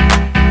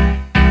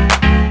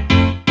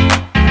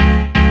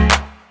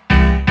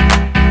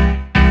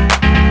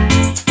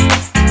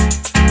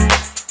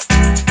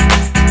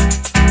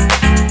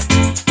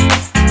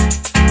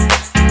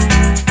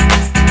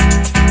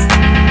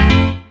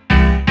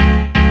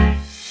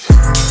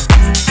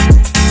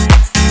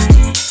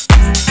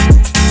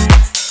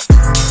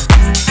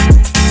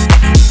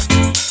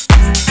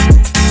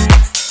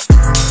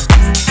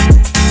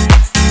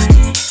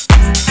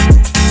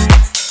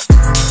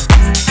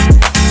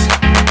cross.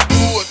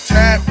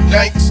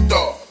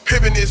 Gangsta,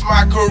 pimpin' is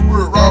my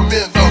career. I'm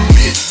in the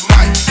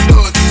midnight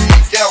studying,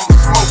 gambling,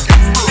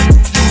 smoking brew.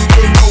 You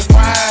nigga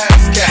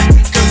wise guy,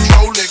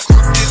 controlling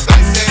crooked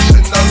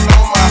dissection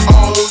along my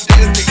own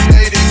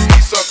designated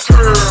piece of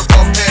curve.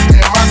 I'm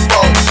patting my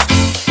cross.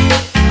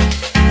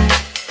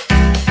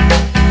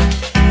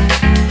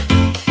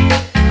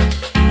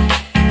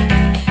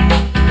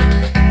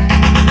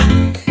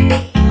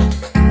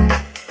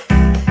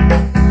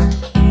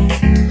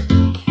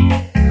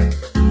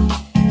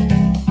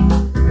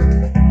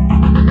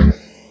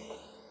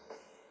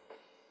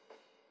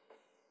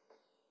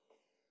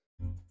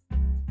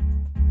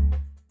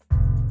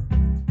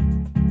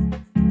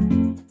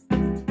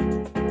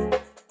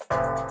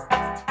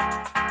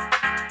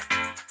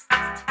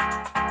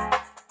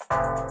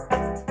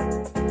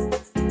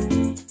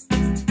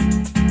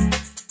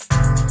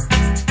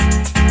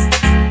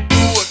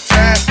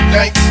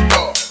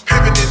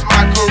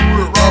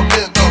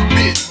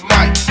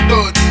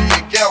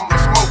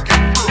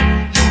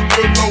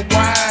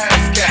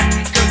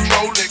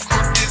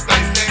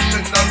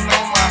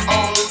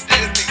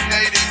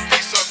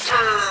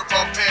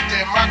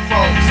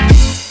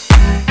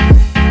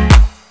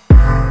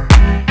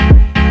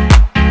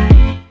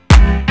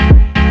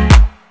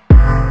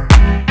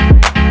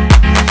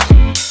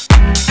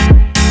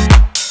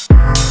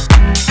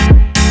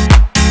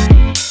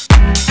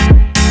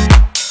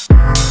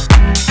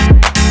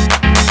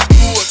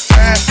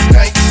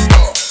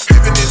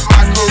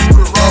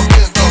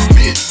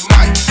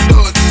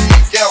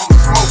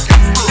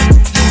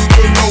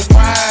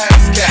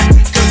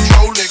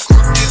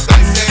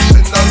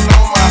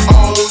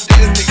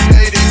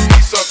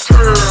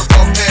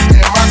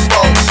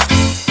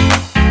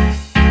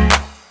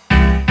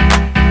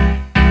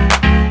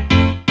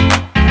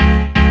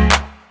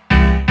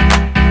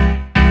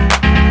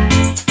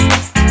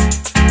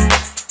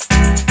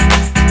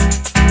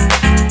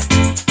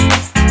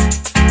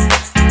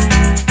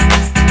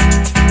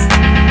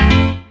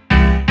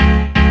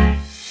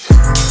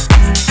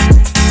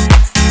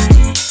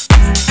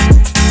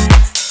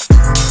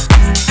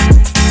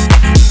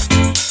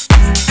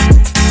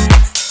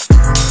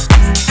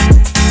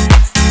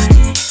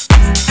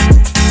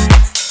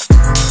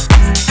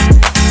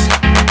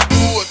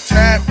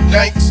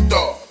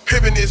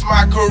 Pimping is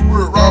my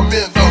career. I'm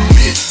in the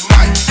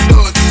midnight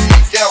studying,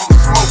 gambling,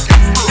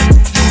 smoking brew.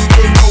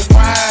 You know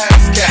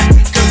wise guy,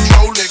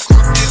 controlling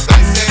crooked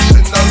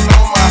dissection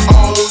along my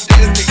own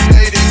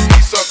designated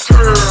piece of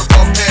curve.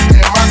 I'm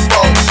patting my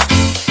cross.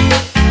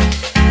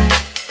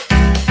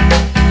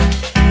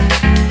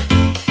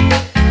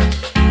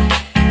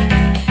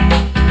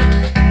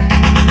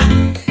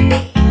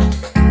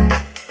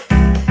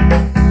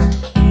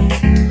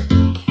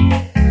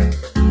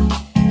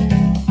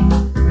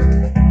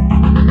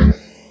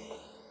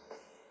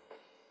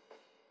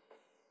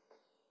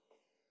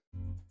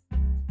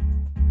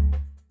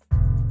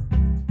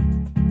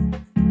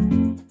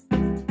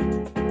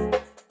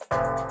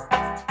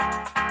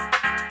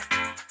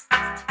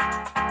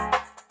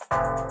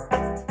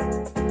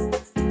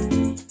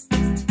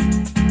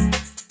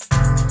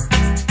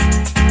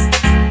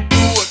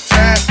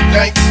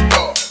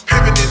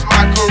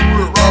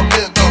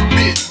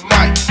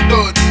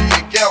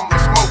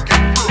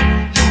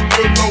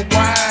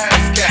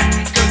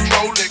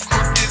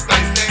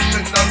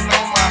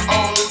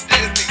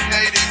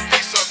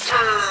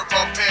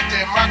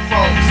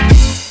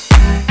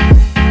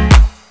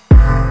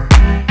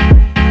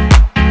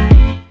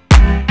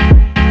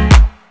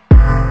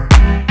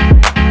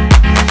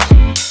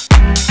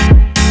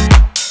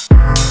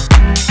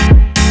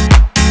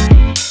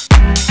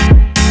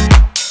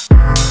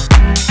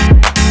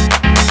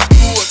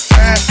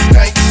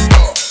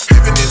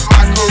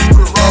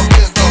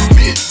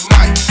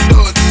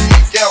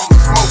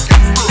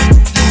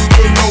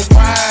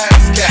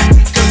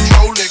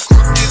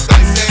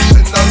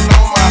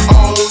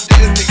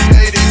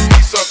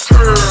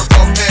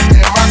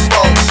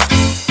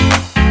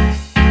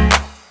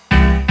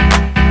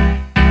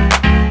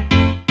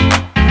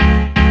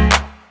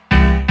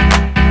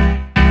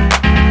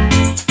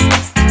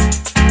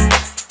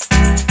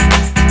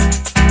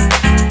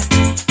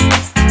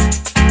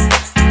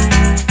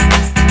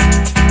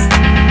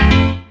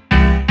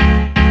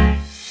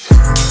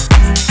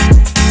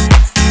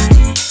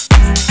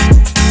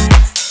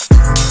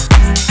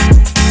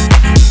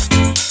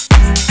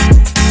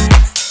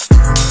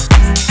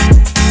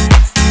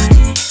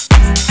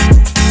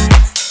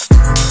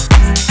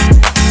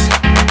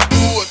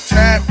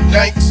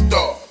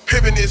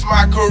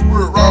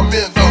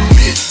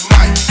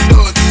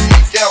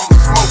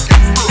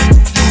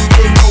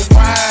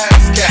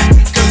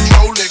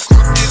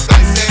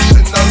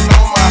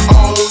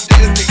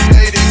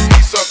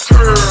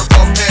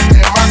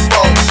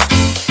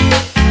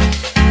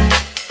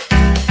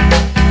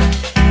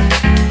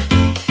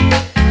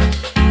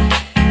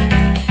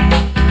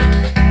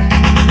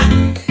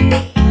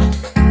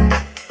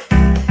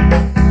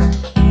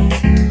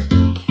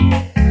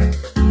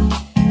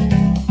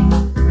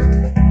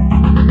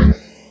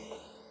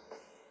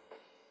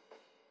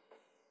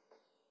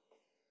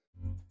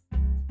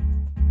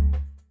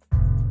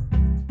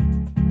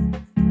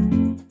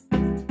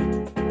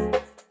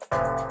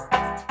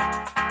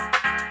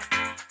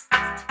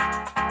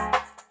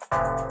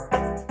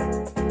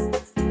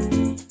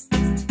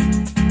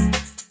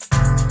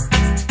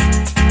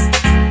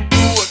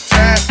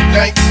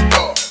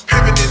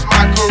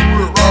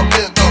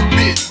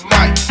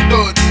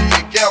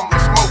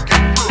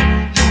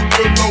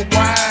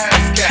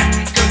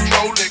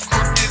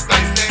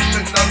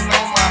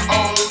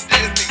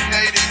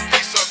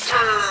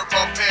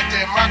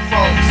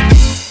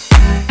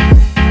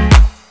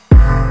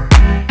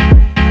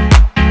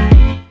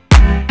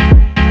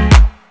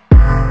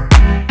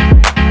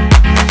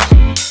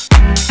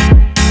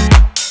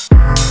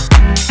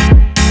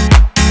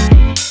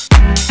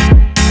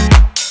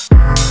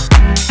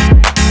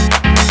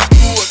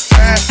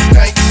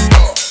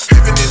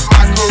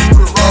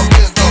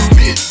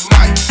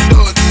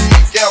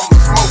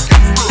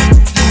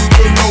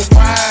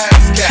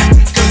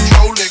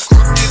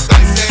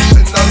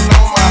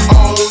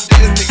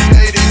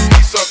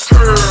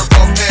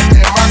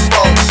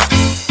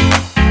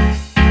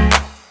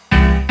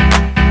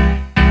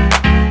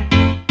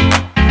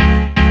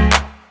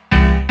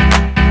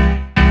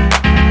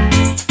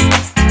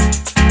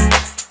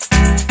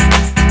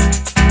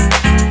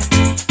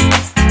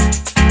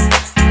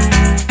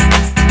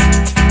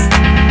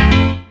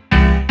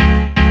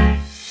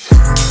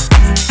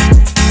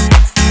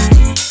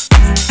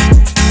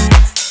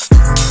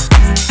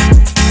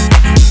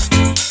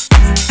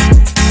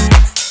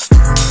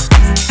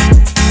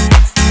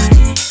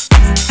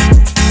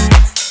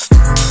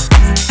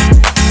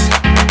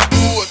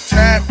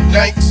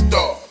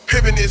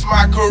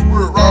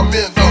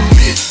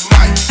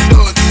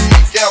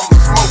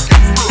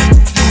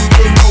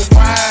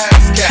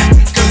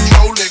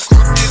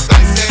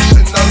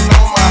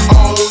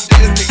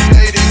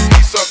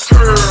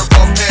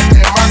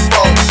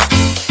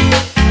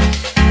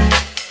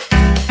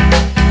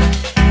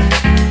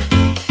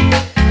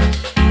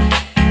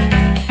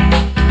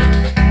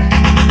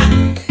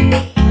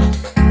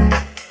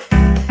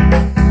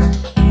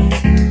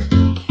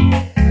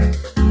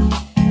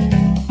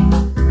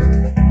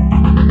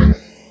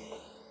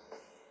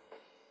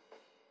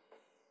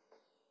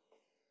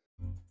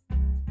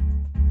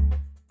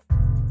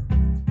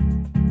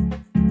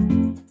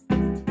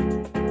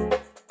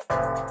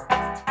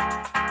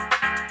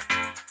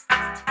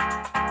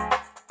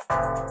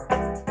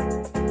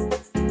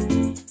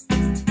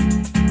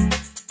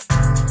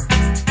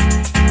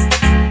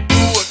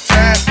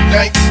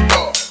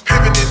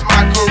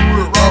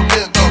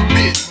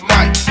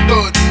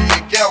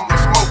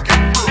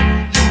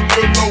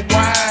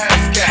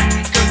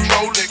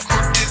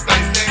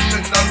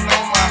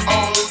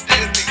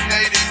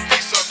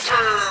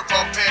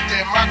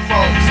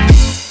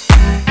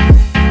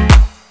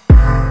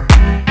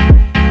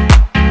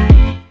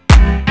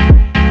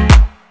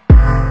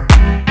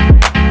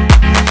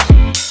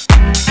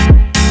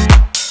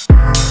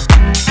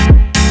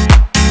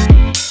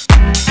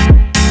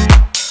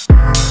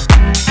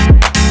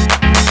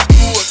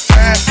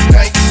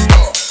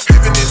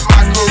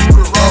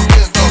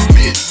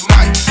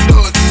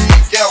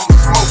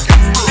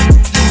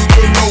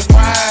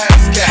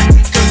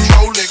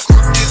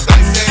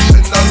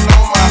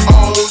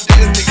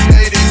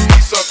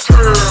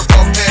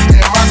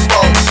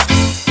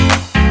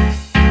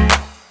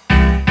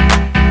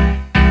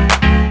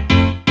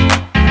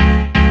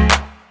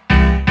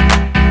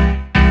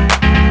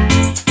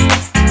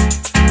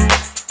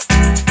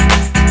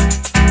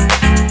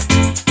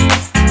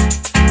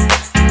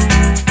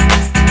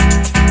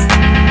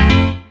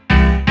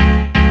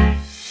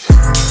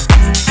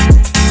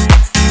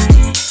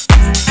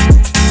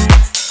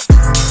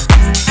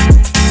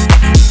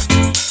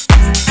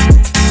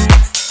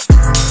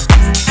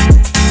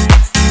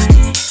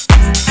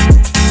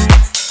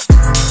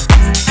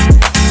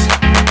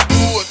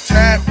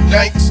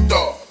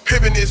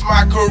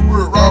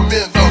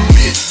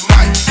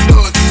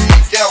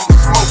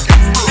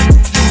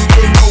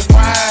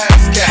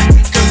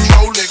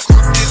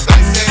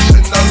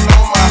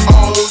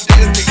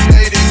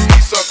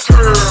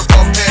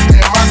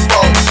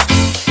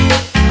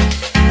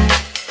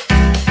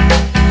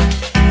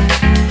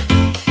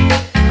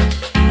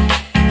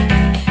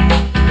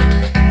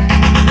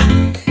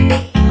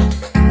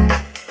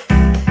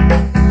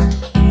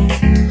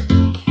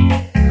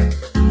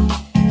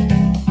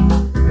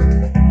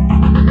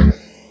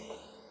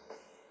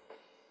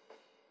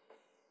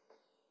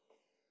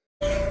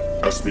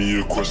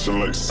 question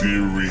like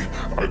Siri.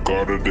 I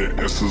got her the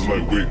answers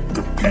like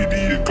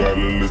Wikipedia. Got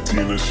a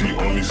Latina, she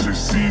only say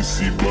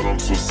CC, but I'm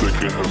so sick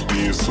of her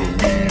being so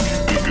needy.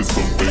 Think it's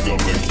so big,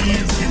 I'm like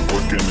easy.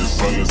 Working in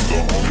silence, the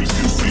homies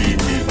can see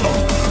me.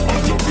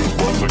 I'm jumping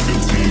bars like a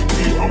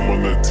TV. I'm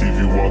on that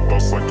TV, wild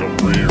thoughts like I'm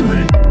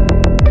Riri.